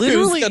bus.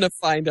 Literally, who's going to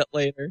find it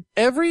later.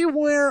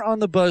 Everywhere on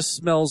the bus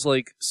smells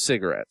like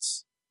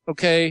cigarettes.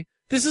 Okay?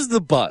 This is the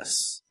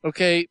bus.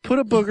 Okay? Put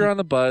a booger on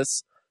the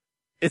bus.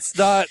 It's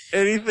not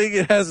anything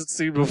it hasn't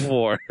seen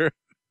before.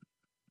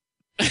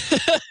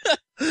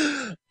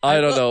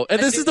 I don't know. And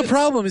this is the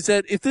problem, is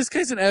that if this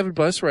guy's an avid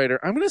bus rider,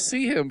 I'm going to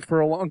see him for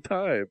a long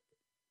time.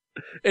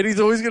 And he's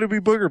always going to be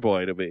Booger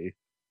Boy to me.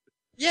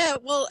 Yeah,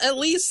 well, at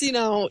least,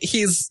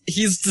 he's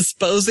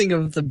disposing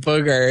of the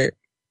booger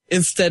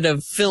instead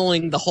of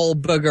filling the whole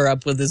booger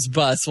up with his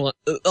bus,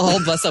 the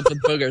whole bus up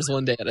with boogers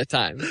one day at a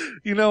time.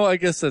 I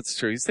guess that's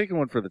true. He's taking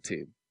one for the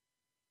team.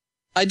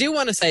 I do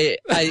want to say,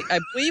 I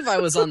believe I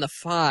was on the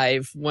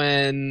 5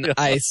 when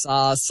I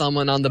saw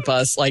someone on the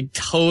bus,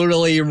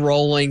 totally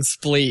rolling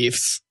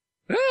spleefs.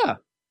 Yeah.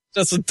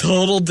 Just a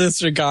total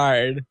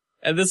disregard.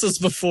 And this was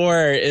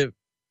before it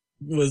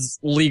was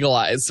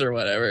legalized or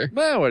whatever.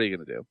 Well, what are you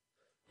going to do?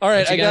 All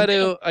right, I got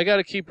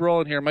to keep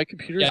rolling here. My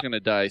computer's going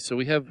to die,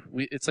 so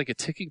it's like a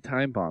ticking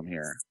time bomb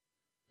here,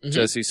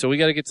 Jesse. So we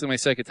got to get to my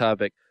second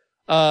topic.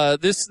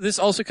 This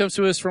also comes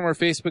to us from our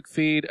Facebook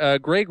feed.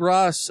 Greg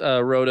Ross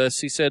wrote us.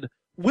 He said,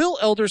 "Will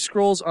Elder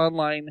Scrolls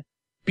Online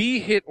be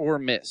hit or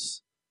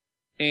miss?"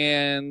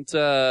 And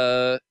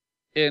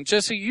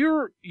Jesse,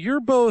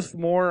 you're both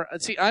more.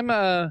 See, I've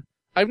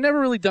never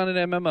really done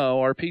an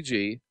MMO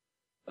RPG.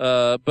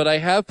 But I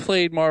have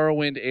played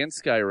Morrowind and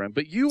Skyrim,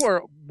 but you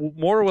are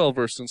more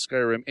well-versed in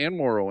Skyrim and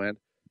Morrowind,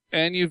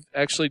 and you've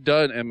actually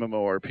done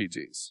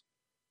MMORPGs.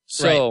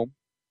 So,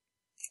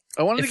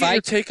 I wanted to get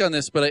your take on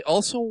this, but I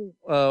also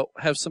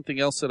have something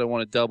else that I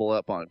want to double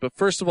up on. But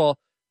first of all,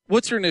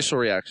 what's your initial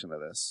reaction to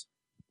this?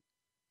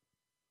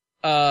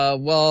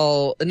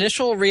 Well,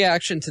 initial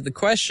reaction to the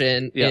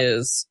question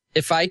is,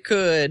 if I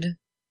could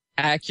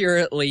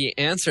accurately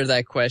answer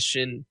that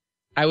question,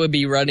 I would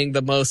be running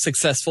the most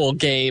successful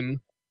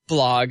game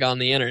blog on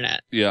the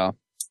internet. Yeah.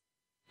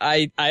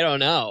 I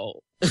don't know.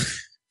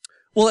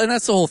 Well, and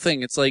that's the whole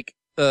thing. It's like,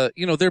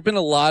 there've been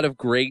a lot of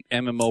great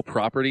MMO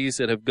properties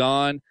that have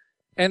gone,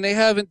 and they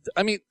haven't,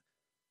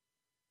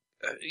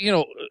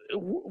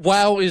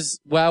 WoW is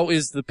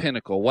the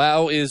pinnacle.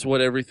 WoW is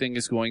what everything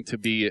is going to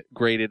be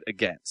graded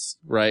against,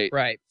 right?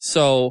 Right.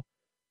 So,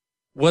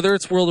 whether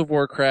it's World of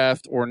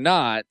Warcraft or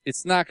not,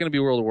 it's not going to be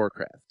World of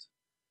Warcraft.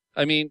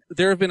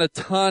 There have been a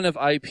ton of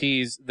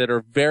IPs that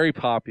are very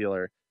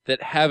popular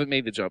that haven't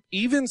made the jump.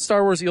 Even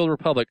Star Wars The Old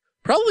Republic,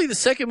 probably the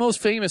second most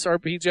famous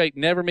RPG,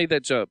 never made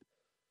that jump.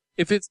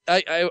 If it's,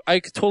 I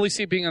could totally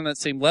see it being on that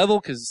same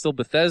level because it's still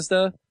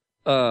Bethesda.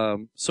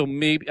 So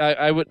maybe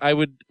I would,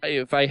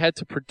 if I had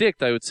to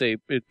predict, I would say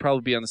it'd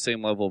probably be on the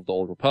same level of The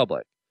Old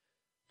Republic.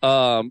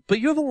 But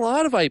you have a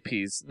lot of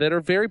IPs that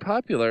are very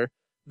popular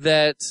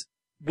that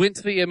went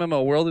to the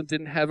MMO world and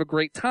didn't have a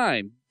great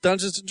time.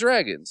 Dungeons and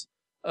Dragons.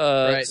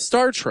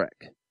 Star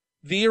Trek,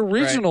 the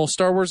original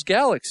Star Wars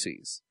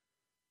Galaxies.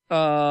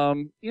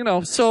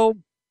 So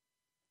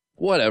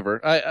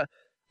whatever.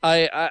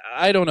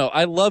 I don't know.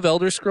 I love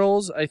Elder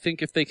Scrolls. I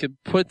think if they could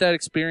put that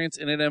experience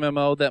in an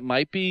MMO, that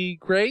might be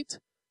great.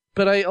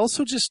 But I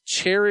also just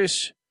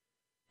cherish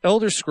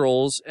Elder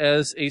Scrolls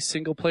as a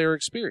single player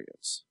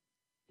experience.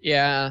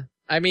 Yeah.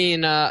 I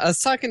was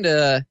talking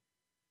to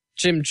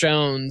Jim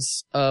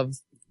Jones of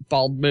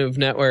Bald Move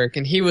Network,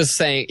 and he was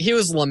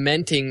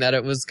lamenting that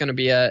it was going to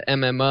be a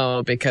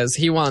MMO because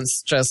he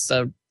wants just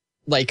a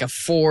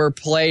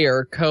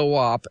 4-player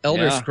co-op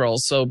Elder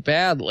Scrolls so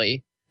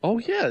badly. Oh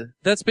yeah,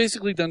 that's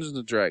basically Dungeons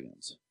and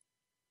Dragons.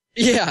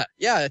 Yeah,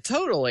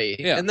 totally.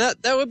 Yeah. And that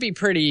would be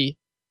pretty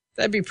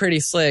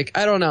slick.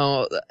 I don't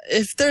know.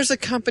 If there's a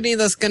company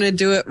that's going to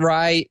do it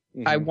right,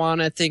 I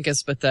want to think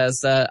it's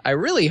Bethesda. I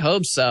really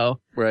hope so.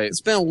 Right.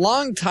 It's been a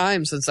long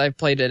time since I've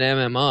played an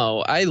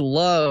MMO. I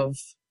love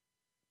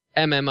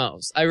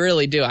MMOs. I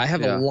really do. I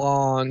have a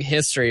long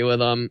history with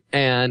them,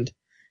 and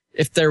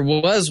if there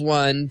was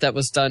one that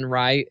was done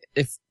right,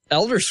 if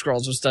Elder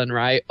Scrolls was done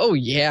right, oh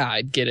yeah,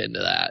 I'd get into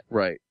that.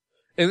 Right.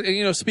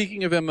 And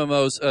speaking of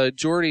MMOs,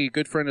 Jordy,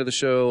 good friend of the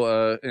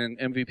show, and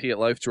MVP at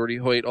Life, Jordy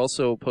Hoyt,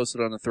 also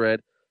posted on the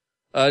thread,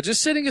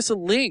 just sending us a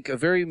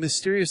very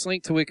mysterious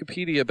link to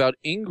Wikipedia about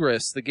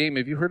Ingress, the game.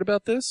 Have you heard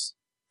about this?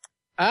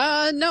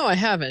 No, I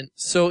haven't.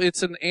 So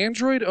it's an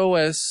Android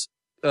OS,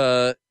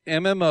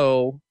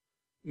 MMO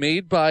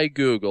made by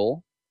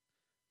Google.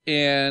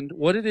 And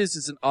what it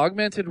is an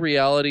augmented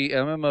reality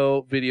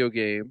MMO video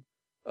game,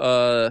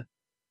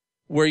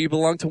 where you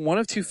belong to one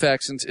of two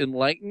factions,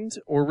 Enlightened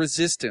or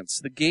Resistance.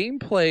 The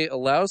gameplay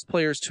allows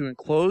players to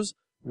enclose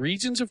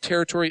regions of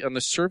territory on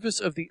the surface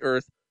of the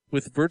Earth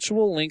with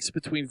virtual links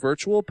between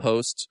virtual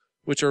posts,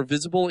 which are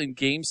visible in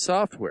game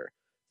software.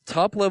 The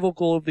top-level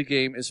goal of the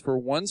game is for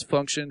one's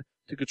function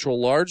to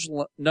control large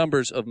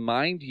numbers of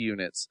mined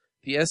units,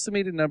 the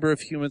estimated number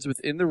of humans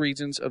within the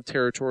regions of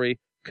territory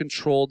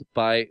controlled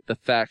by the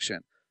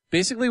faction.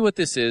 Basically what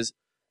this is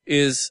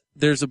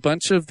there's a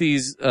bunch of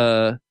these,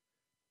 I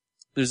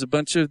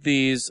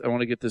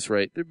want to get this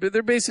right.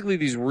 They're basically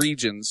these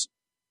regions,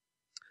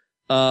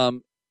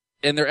 and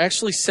they're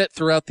actually set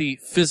throughout the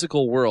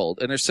physical world,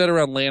 and they're set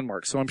around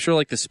landmarks. So I'm sure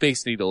like the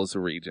Space Needle is a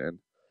region.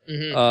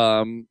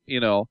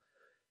 Mm-hmm.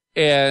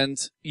 And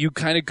you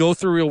kind of go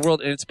through real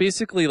world, and it's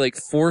basically like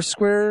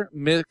Foursquare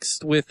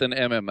mixed with an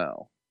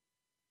MMO.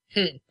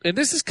 And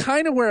this is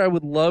kind of where I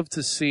would love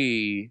to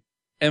see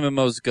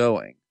MMOs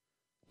going.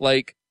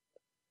 Like,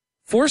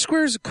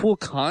 Foursquare is a cool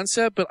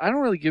concept, but I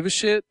don't really give a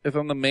shit if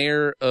I'm the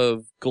mayor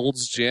of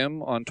Gold's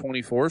Gym on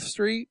 24th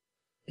Street.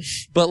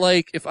 But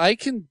like, if I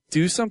can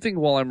do something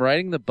while I'm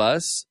riding the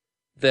bus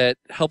that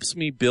helps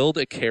me build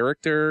a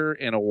character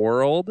in a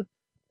world,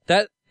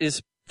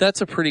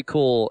 that's a pretty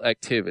cool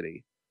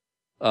activity.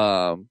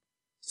 So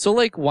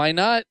like, why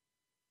not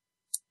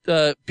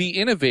be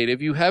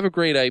innovative? You have a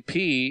great IP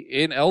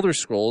in Elder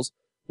Scrolls.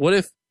 What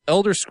if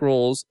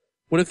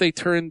they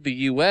turned the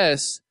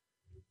US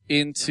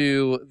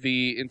into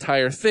the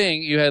entire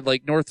thing? You had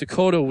like North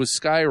Dakota was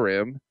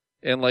Skyrim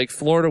and like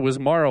Florida was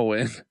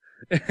Morrowind.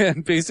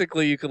 And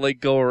basically you could like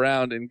go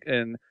around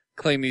and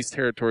claim these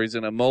territories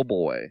in a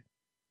mobile way.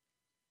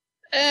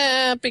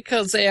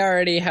 Because they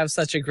already have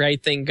such a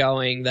great thing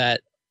going that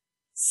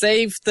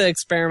save the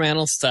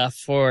experimental stuff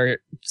for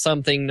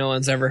something no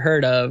one's ever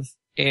heard of,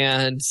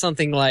 and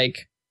something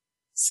like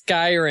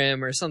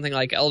Skyrim or something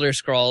like Elder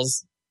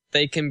Scrolls,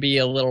 they can be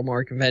a little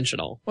more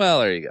conventional. Well,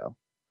 there you go.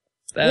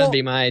 That would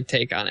be my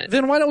take on it.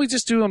 Then why don't we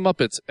just do a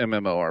Muppets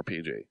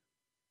MMORPG?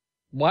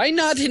 Why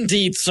not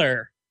indeed,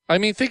 sir? I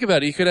mean, think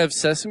about it. You could have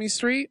Sesame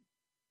Street,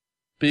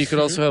 but you could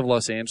also have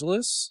Los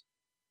Angeles,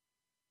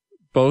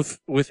 both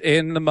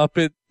within the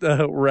Muppet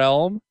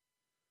realm.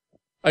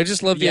 I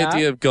just love the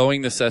idea of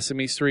going to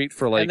Sesame Street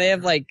for like... And they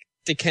have like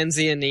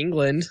Dickensian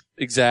England.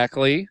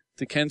 Exactly.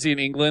 Dickensian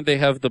England. They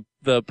have the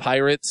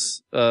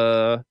pirates,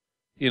 of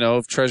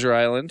Treasure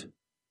Island.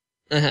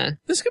 Uh-huh.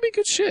 This could be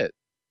good shit.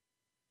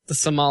 The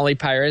Somali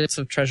pirates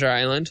of Treasure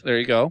Island. There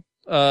you go.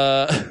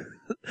 Yeah,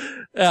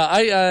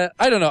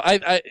 I don't know.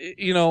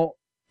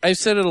 I've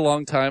said it a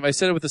long time. I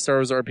said it with the Star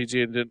Wars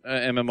RPG,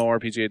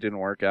 MMORPG, it didn't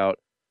work out.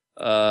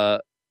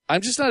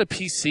 I'm just not a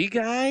PC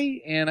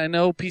guy, and I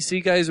know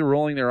PC guys are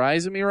rolling their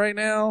eyes at me right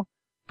now,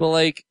 but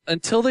like,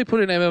 until they put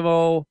an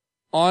MMO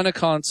on a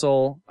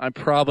console, I'm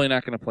probably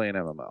not going to play an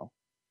MMO.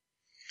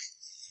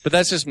 But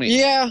that's just me.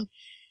 Yeah.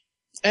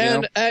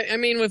 And, I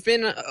mean, we've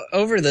been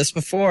over this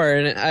before,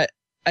 and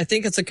I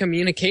think it's a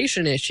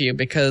communication issue,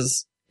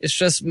 because it's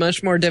just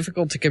much more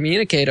difficult to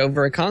communicate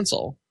over a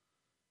console.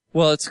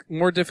 Well, it's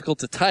more difficult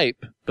to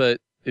type,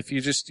 but if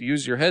you just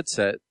use your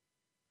headset.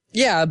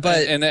 Yeah,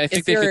 but and I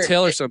think they could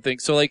tailor something.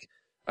 So like,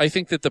 I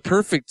think that the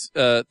perfect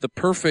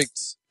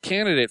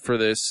candidate for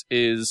this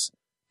is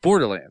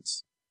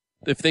Borderlands.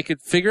 If they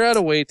could figure out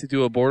a way to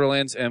do a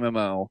Borderlands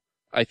MMO,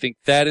 I think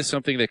that is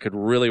something that could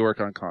really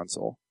work on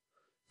console.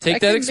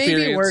 Take that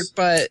experience. Maybe work,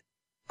 but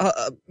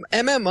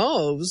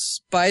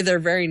MMOs, by their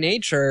very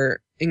nature,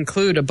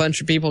 include a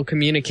bunch of people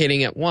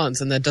communicating at once,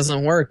 and that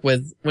doesn't work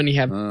when you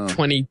have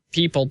 20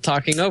 people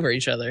talking over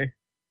each other.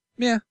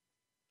 Yeah.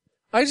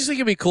 I just think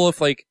it'd be cool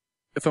if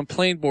I'm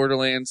playing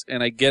Borderlands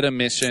and I get a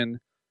mission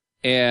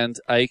and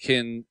I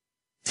can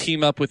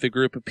team up with a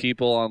group of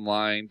people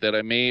online that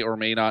I may or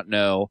may not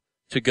know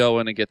to go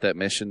in and get that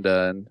mission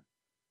done.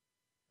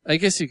 I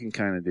guess you can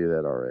kind of do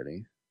that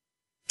already.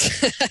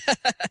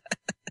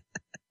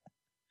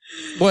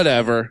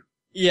 Whatever.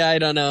 Yeah, I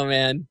don't know,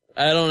 man.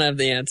 I don't have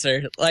the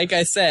answer. Like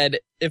I said,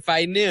 if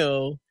I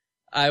knew,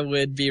 I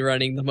would be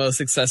running the most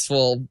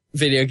successful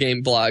video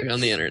game blog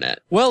on the internet.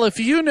 Well, if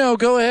you know,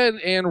 go ahead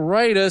and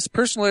write us,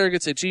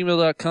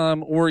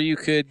 personalarrogance@gmail.com, or you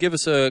could give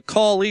us a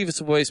call, leave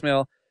us a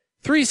voicemail,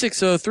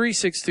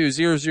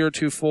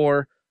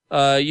 360-362-0024.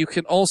 You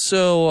can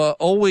also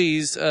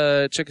always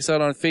check us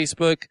out on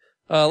Facebook.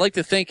 I'd like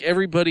to thank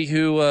everybody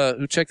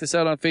who checked us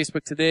out on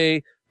Facebook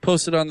today,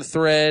 posted on the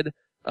thread,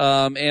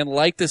 and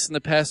liked us in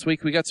the past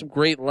week. We got some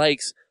great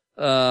likes.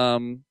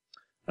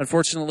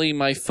 Unfortunately,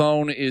 my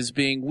phone is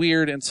being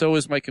weird, and so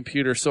is my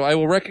computer. So I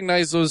will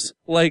recognize those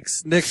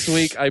likes next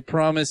week, I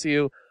promise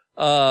you.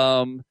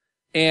 And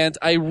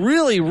I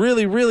really,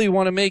 really, really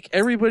want to make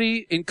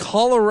everybody in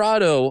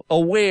Colorado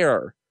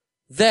aware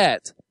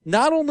that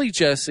not only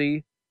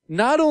Jesse,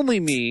 not only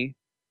me,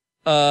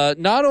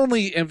 not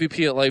only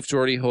MVP at Life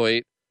Jordy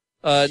Hoyt,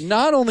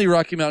 not only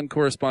Rocky Mountain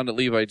correspondent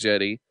Levi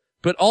Jetty,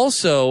 but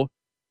also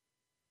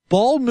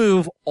Bald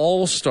Move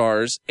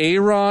All-Stars,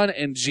 Aaron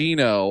and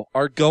Gino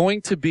are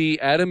going to be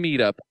at a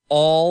meetup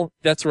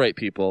that's right,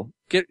 people.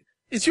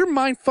 Is your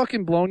mind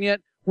fucking blown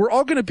yet? We're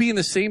all going to be in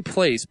the same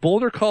place,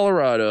 Boulder,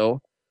 Colorado,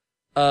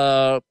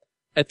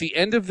 at the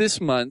end of this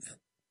month.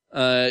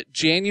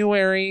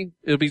 January,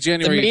 it'll be The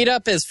January.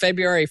 meetup is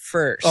February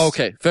 1st.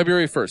 Okay,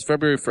 February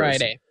 1st.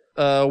 Friday.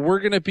 We're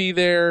going to be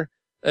there.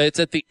 It's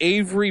at the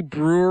Avery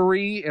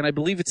Brewery, and I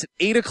believe it's at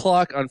 8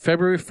 o'clock on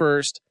February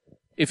 1st.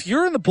 If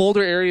you're in the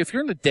Boulder area, if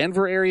you're in the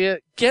Denver area,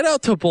 get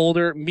out to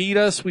Boulder, meet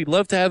us. We'd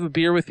love to have a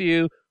beer with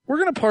you. We're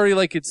going to party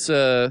like it's,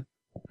 I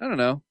don't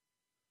know.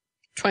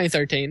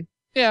 2013.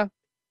 Yeah.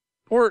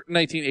 Or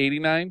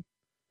 1989.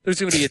 There's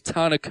going to be a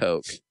ton of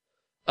Coke.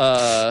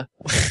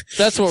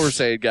 That's what we're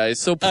saying, guys.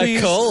 So please.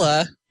 A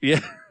cola.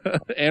 Yeah.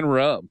 And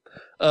rum.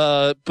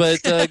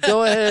 But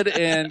go ahead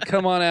and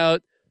come on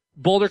out.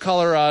 Boulder,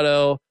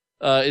 Colorado.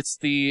 It's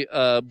the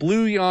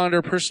Blue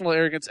Yonder Personal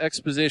Arrogance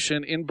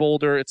Exposition in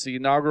Boulder. It's the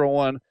inaugural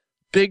one.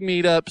 Big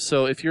meetup.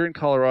 So if you're in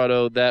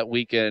Colorado that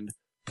weekend,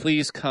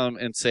 please come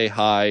and say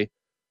hi.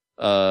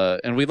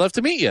 And we'd love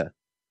to meet you.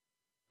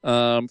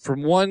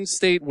 From one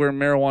state where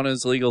marijuana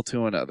is legal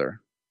to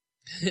another.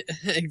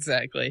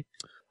 Exactly.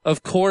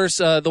 Of course,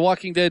 The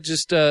Watching Dead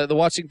just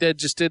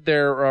did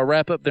their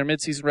wrap-up, their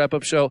mid-season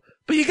wrap-up show.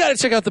 But you gotta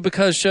check out the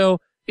Because Show.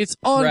 It's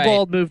on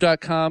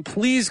baldmove.com.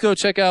 Please go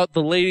check out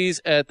the ladies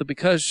at the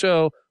Because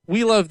Show.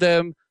 We love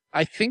them.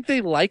 I think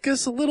they like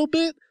us a little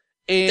bit.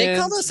 And They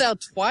called us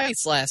out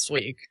twice last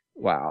week.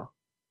 Wow.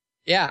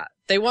 Yeah.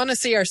 They want to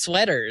see our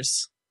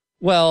sweaters.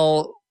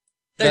 Well,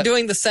 They're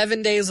doing the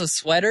 7 days of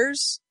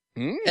sweaters,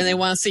 and they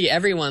want to see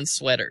everyone's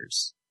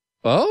sweaters.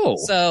 Oh.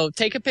 So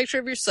take a picture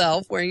of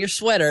yourself wearing your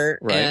sweater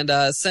and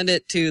send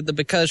it to the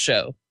Because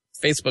Show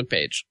Facebook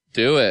page.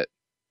 Do it.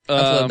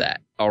 Upload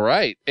that. All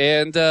right.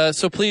 And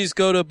so please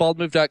go to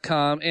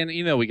baldmove.com. And,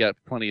 you know, we got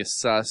plenty of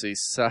saucy,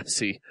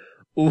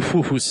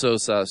 ooh, so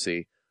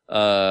saucy,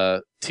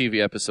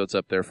 TV episodes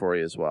up there for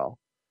you as well.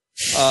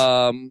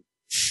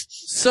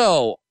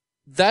 So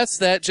that's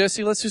that.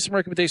 Jesse, let's do some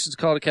recommendations.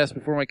 Call it a cast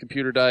before my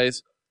computer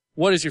dies.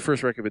 What is your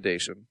first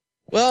recommendation?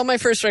 Well, my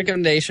first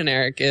recommendation,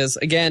 Eric, is,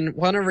 again,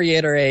 want to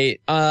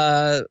reiterate,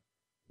 the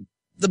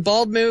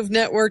Bald Move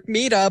Network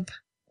meetup,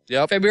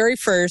 February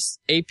 1st,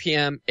 8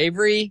 p.m.,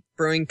 Avery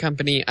Brewing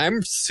Company.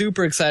 I'm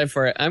super excited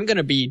for it. I'm going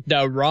to be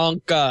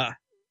Daronka.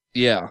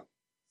 Yeah.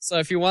 So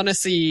if you want to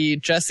see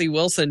Jesse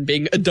Wilson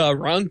being a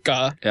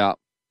Daronka, yeah,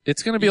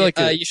 it's going to be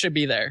you should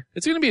be there.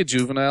 It's going to be a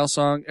Juvenile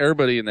song.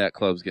 Everybody in that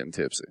club's getting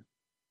tipsy.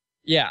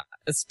 Yeah,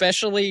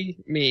 especially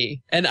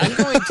me. And I'm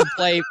going to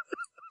play...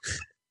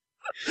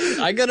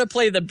 I'm going to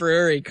play the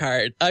brewery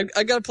card. I'm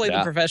going to play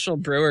the professional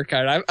brewer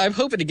card. I'm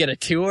hoping to get a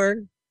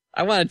tour.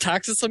 I want to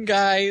talk to some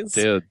guys.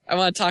 Dude. I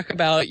want to talk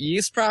about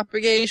yeast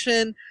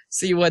propagation,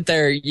 see what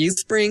their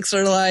yeast brinks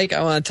are like.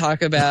 I want to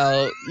talk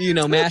about,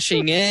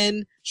 mashing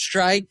in,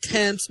 strike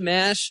temps,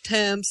 mash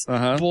temps,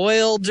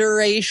 boil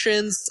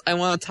durations. I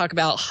want to talk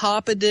about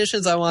hop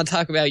additions. I want to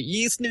talk about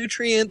yeast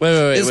nutrients.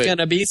 Wait. It's going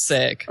to be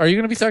sick. Are you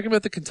going to be talking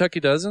about the Kentucky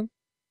Dozen?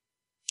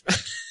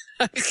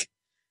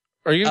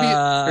 Are you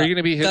going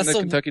to be hitting the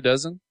Kentucky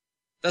Dozen?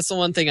 That's the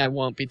one thing I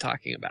won't be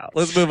talking about.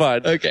 Let's move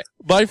on. Okay.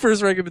 My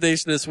first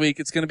recommendation this week,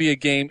 it's going to be a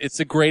game. It's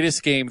the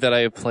greatest game that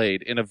I have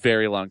played in a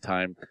very long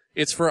time.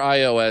 It's for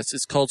iOS.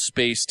 It's called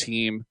Space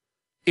Team.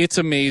 It's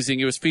amazing.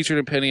 It was featured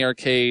in Penny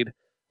Arcade.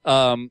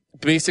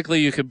 Basically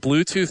you could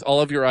Bluetooth all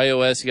of your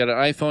iOS. You got an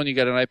iPhone, you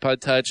got an iPod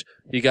Touch,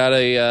 you got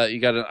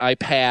an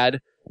iPad,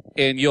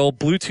 and you'll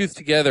Bluetooth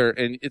together,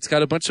 and it's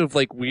got a bunch of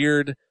like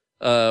weird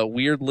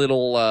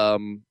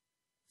little,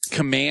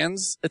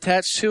 commands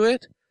attached to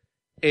it.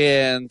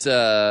 And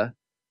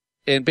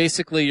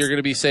basically you're going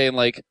to be saying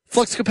like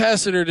flux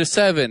capacitor to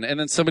 7, and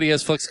then somebody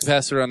has flux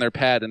capacitor on their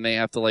pad and they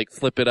have to like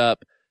flip it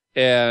up.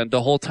 And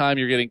the whole time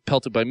you're getting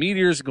pelted by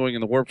meteors going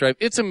in the warp drive.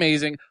 It's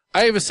amazing.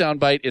 I have a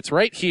soundbite. It's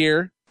right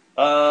here.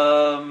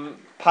 Pi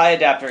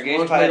adapter.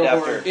 Engage pi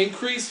adapter.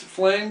 Increase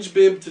flange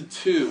bib to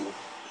 2.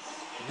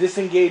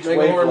 Disengage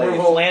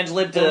wavelength. Flange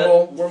lib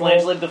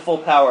to full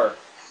power.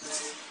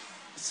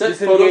 Set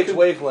disengage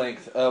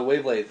wavelength.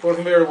 Photo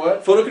conveyor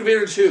what? Photo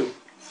conveyor 2.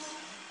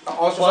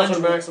 Plunge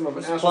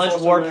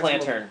warp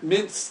lantern.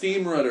 Mint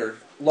steam rudder.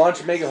 Launch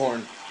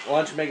megahorn.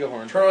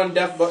 Turn on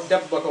depth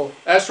buckle.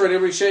 Asteroid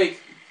every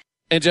shake.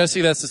 And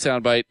Jesse, that's the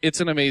soundbite. It's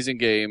an amazing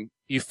game.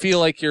 You feel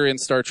like you're in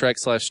Star Trek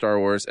 / Star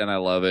Wars, and I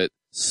love it.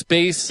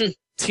 Space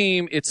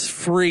Team, it's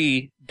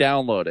free.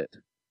 Download it.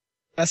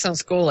 That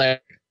sounds cool,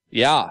 Eric.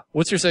 Yeah.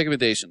 What's your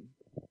recommendation?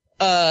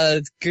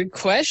 Good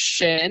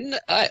question.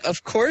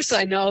 Of course,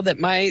 I know that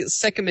my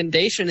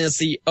recommendation is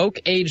the Oak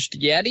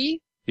Aged Yeti.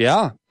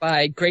 Yeah.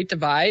 By Great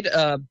Divide.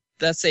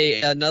 That's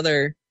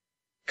another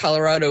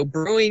Colorado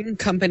brewing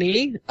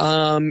company.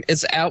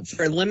 It's out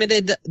for a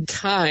limited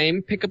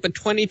time. Pick up a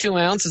 22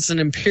 ounce. It's an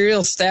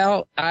Imperial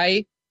Stout.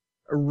 I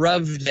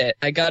loved it.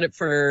 I got it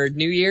for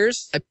New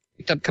Year's. I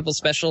picked up a couple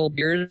special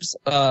beers,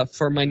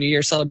 for my New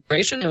Year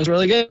celebration. It was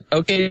really good.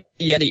 Okay,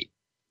 Yeti.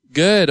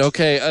 Good.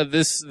 Okay.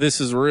 This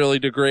is really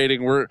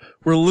degrading. We're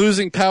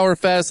losing power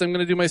fast. I'm going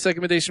to do my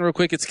recommendation real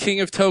quick. It's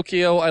King of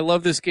Tokyo. I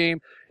love this game.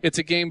 It's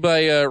a game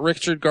by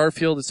Richard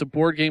Garfield. It's a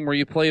board game where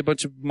you play a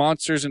bunch of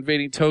monsters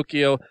invading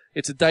Tokyo.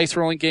 It's a dice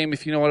rolling game.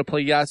 If you know how to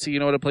play Yahtzee, you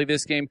know how to play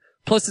this game.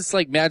 Plus, it's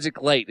like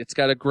Magic Light. It's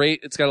got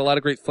a lot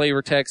of great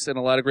flavor text and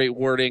a lot of great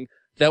wording.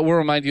 that will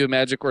remind you of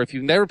Magic, or if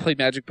you've never played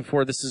Magic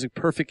before, this is a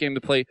perfect game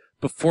to play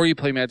before you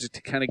play Magic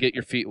to kind of get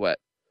your feet wet.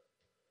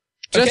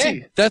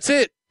 Jesse, that's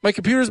it. My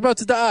computer's about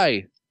to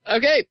die.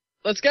 Okay,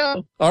 let's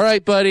go. All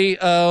right, buddy.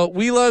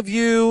 We love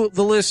you,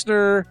 the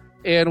listener,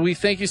 and we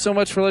thank you so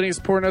much for letting us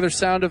pour another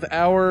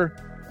hour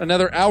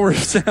of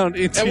sound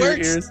into your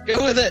ears.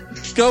 Go with it.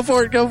 Go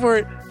for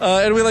it.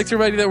 And we'd like to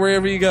remind you that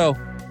wherever you go,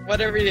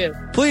 whatever you do,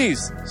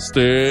 please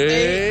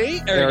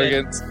stay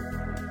arrogant.